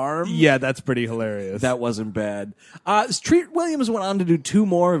dude's arm. Yeah, that's pretty hilarious. That wasn't bad. Treat Williams went on to do 2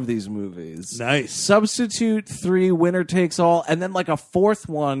 more of these movies. Nice. Substitute 3, Winner Takes All, and then like a 4th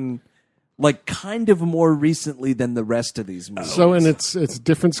one, like kind of more recently than the rest of these movies. So, and it's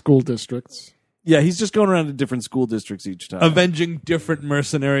different school districts. Yeah, he's just going around to different school districts each time. avenging different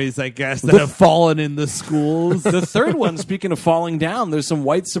mercenaries, I guess, that have fallen in the schools. The 3rd one, speaking of falling down, there's some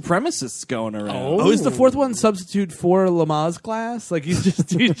white supremacists going around. Oh, is the 4th one substitute for Lamaze class? Like he's just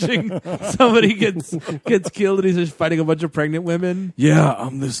teaching somebody gets killed and he's just fighting a bunch of pregnant women. Yeah,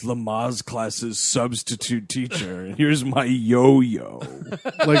 I'm this Lamaze class's substitute teacher. And here's my yo-yo.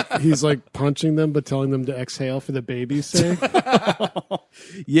 Like he's like punching them, but telling them to exhale for the baby's sake.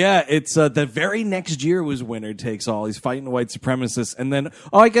 Yeah, it's the very next year was Winner Takes All. He's fighting white supremacists. And then,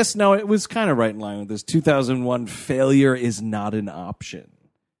 I guess, no, it was kind of right in line with this. 2001, Failure is Not an Option,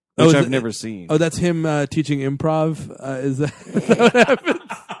 which is I've it- never seen. Oh, that's him teaching improv. Is that what happens?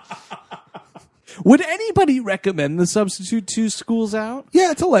 Would anybody recommend The Substitute to schools out?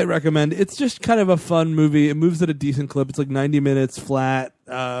 Yeah, it's a light recommend. It's just kind of a fun movie. It moves at a decent clip. It's like 90 minutes flat.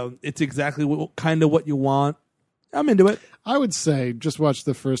 It's exactly kind of what you want. I'm into it. I would say just watch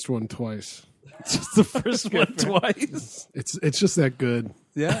the first one twice. Just the first one twice. It's just that good.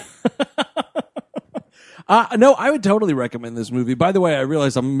 Yeah. No, I would totally recommend this movie. By the way, I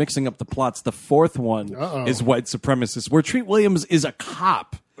realize I'm mixing up the plots. The fourth one is White Supremacist, where Treat Williams is a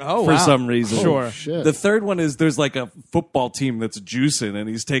cop for some reason. Sure. Oh, shit. The third one is there's like a football team that's juicing, and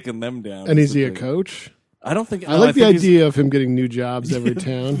he's taking them down. And is he a coach? I don't think. I like the idea of him getting new jobs every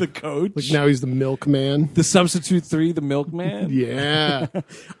town. The coach. Like now he's the milkman. The Substitute 3, the milkman. Yeah.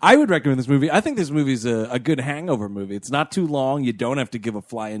 I would recommend this movie. I think this movie's a good hangover movie. It's not too long. You don't have to give a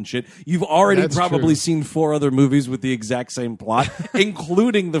flying shit. You've already That's probably true. seen 4 other movies with the exact same plot,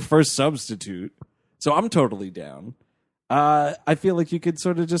 including the first Substitute. So I'm totally down. I feel like you could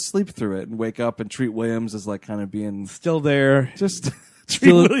sort of just sleep through it and wake up and treat Williams as like kind of being Still there. just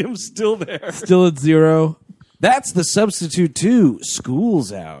Still- Williams still there. Still at 0. That's The Substitute 2,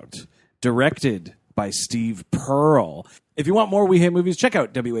 School's Out, directed by Steve Pearl. If you want more We Hate Movies, check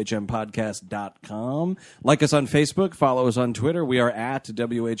out WHMPodcast.com. Like us on Facebook, follow us on Twitter. We are at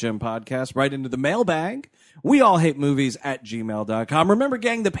WHM Podcast. Right into the mailbag. We all hate movies at gmail.com. Remember,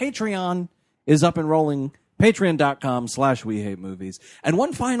 gang, the Patreon is up and rolling. Patreon.com/We Hate Movies. And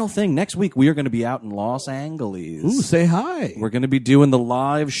one final thing. Next week, we are going to be out in Los Angeles. Ooh, say hi. We're going to be doing the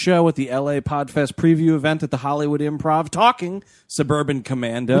live show at the LA Podfest preview event at the Hollywood Improv, talking Suburban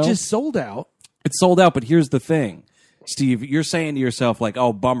Commando. Which is sold out. It's sold out, but here's the thing. Steve, you're saying to yourself, like,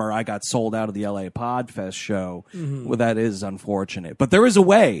 oh, bummer, I got sold out of the LA Podfest show. Mm-hmm. Well, that is unfortunate. But there is a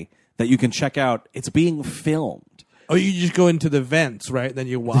way that you can check out. It's being filmed. Oh, you just go into the vents, right? Then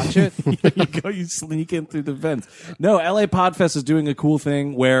you watch it. You sneak in through the vents. No, LA Podfest is doing a cool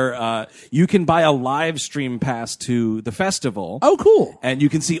thing where you can buy a live stream pass to the festival. Oh, cool. And you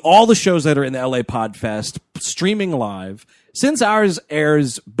can see all the shows that are in the LA Podfest streaming live. Since ours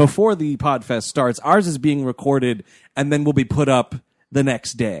airs before the Podfest starts, ours is being recorded and then will be put up the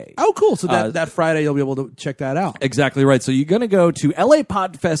next day. Oh, cool. So that Friday you'll be able to check that out. Exactly right. So you're going to go to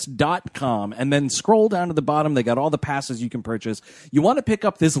lapodfest.com and then scroll down to the bottom. They got all the passes you can purchase. You want to pick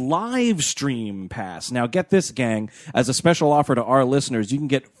up this live stream pass. Now, get this, gang. As a special offer to our listeners, you can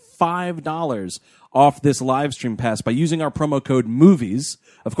get $5 off this live stream pass by using our promo code MOVIES.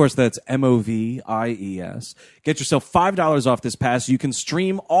 Of course, that's MOVIES. Get yourself $5 off this pass. You can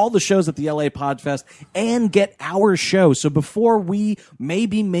stream all the shows at the LA Podfest and get our show. So before we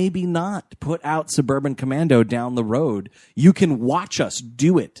maybe not put out Suburban Commando down the road, you can watch us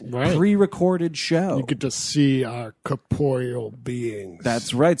do it. Right. Pre-recorded show. You get to see our corporeal beings.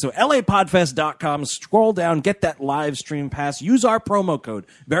 That's right. So lapodfest.com, scroll down, get that live stream pass. Use our promo code.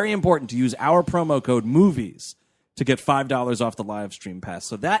 Very important to use our promo code MOVIES to get $5 off the live stream pass.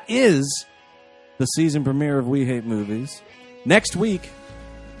 So that is the season premiere of We Hate Movies. Next week,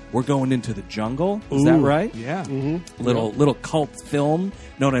 we're going into the jungle. Is that right? Yeah. Little cult film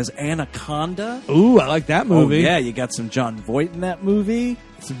known as Anaconda. Ooh, I like that movie. Oh, yeah, you got some John Voight in that movie.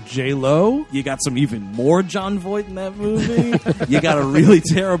 Some J-Lo. You got some even more John Voight in that movie. You got a really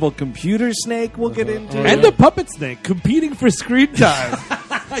terrible computer snake we'll get into. And the Puppet Snake competing for screen time.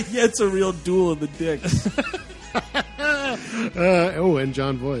 Yeah, it's a real duel of the dicks. And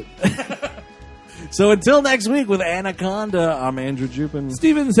John Voight. So until next week with Anaconda, I'm Andrew Jupin.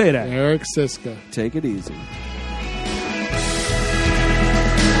 Steven Zadak. Eric Siska. Take it easy.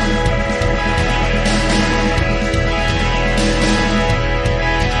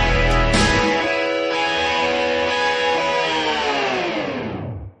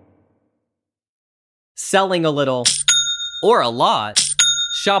 Selling a little or a lot,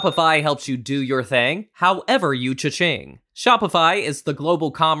 Shopify helps you do your thing however you cha-ching. Shopify is the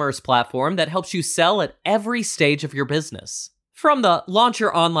global commerce platform that helps you sell at every stage of your business. From the launch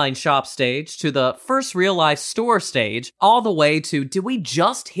your online shop stage to the first real life store stage, all the way to did we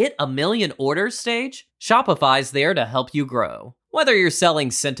just hit 1 million orders stage? Shopify's there to help you grow. Whether you're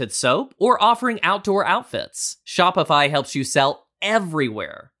selling scented soap or offering outdoor outfits, Shopify helps you sell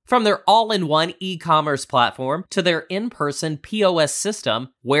everywhere. From their all-in-one e-commerce platform to their in-person POS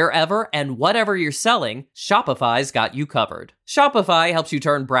system, wherever and whatever you're selling, Shopify's got you covered. Shopify helps you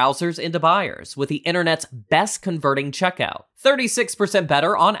turn browsers into buyers with the internet's best converting checkout, 36%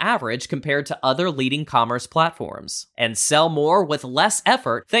 better on average compared to other leading commerce platforms. And sell more with less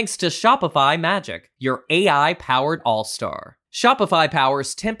effort thanks to Shopify Magic, your AI-powered all-star. Shopify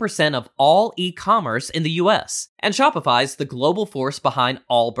powers 10% of all e-commerce in the US, and Shopify's the global force behind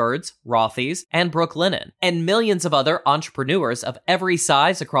Allbirds, Rothy's, and Brooklinen, and millions of other entrepreneurs of every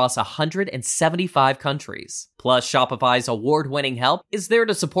size across 175 countries. Plus, Shopify's award-winning help is there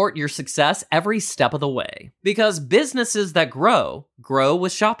to support your success every step of the way. Because businesses that grow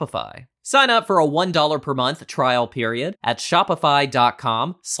with Shopify. Sign up for a $1 per month trial period at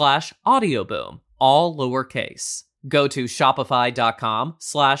shopify.com/audioboom, all lowercase. Go to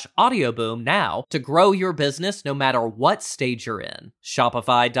shopify.com/audioboom now to grow your business no matter what stage you're in.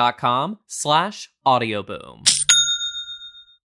 Shopify.com/audioboom.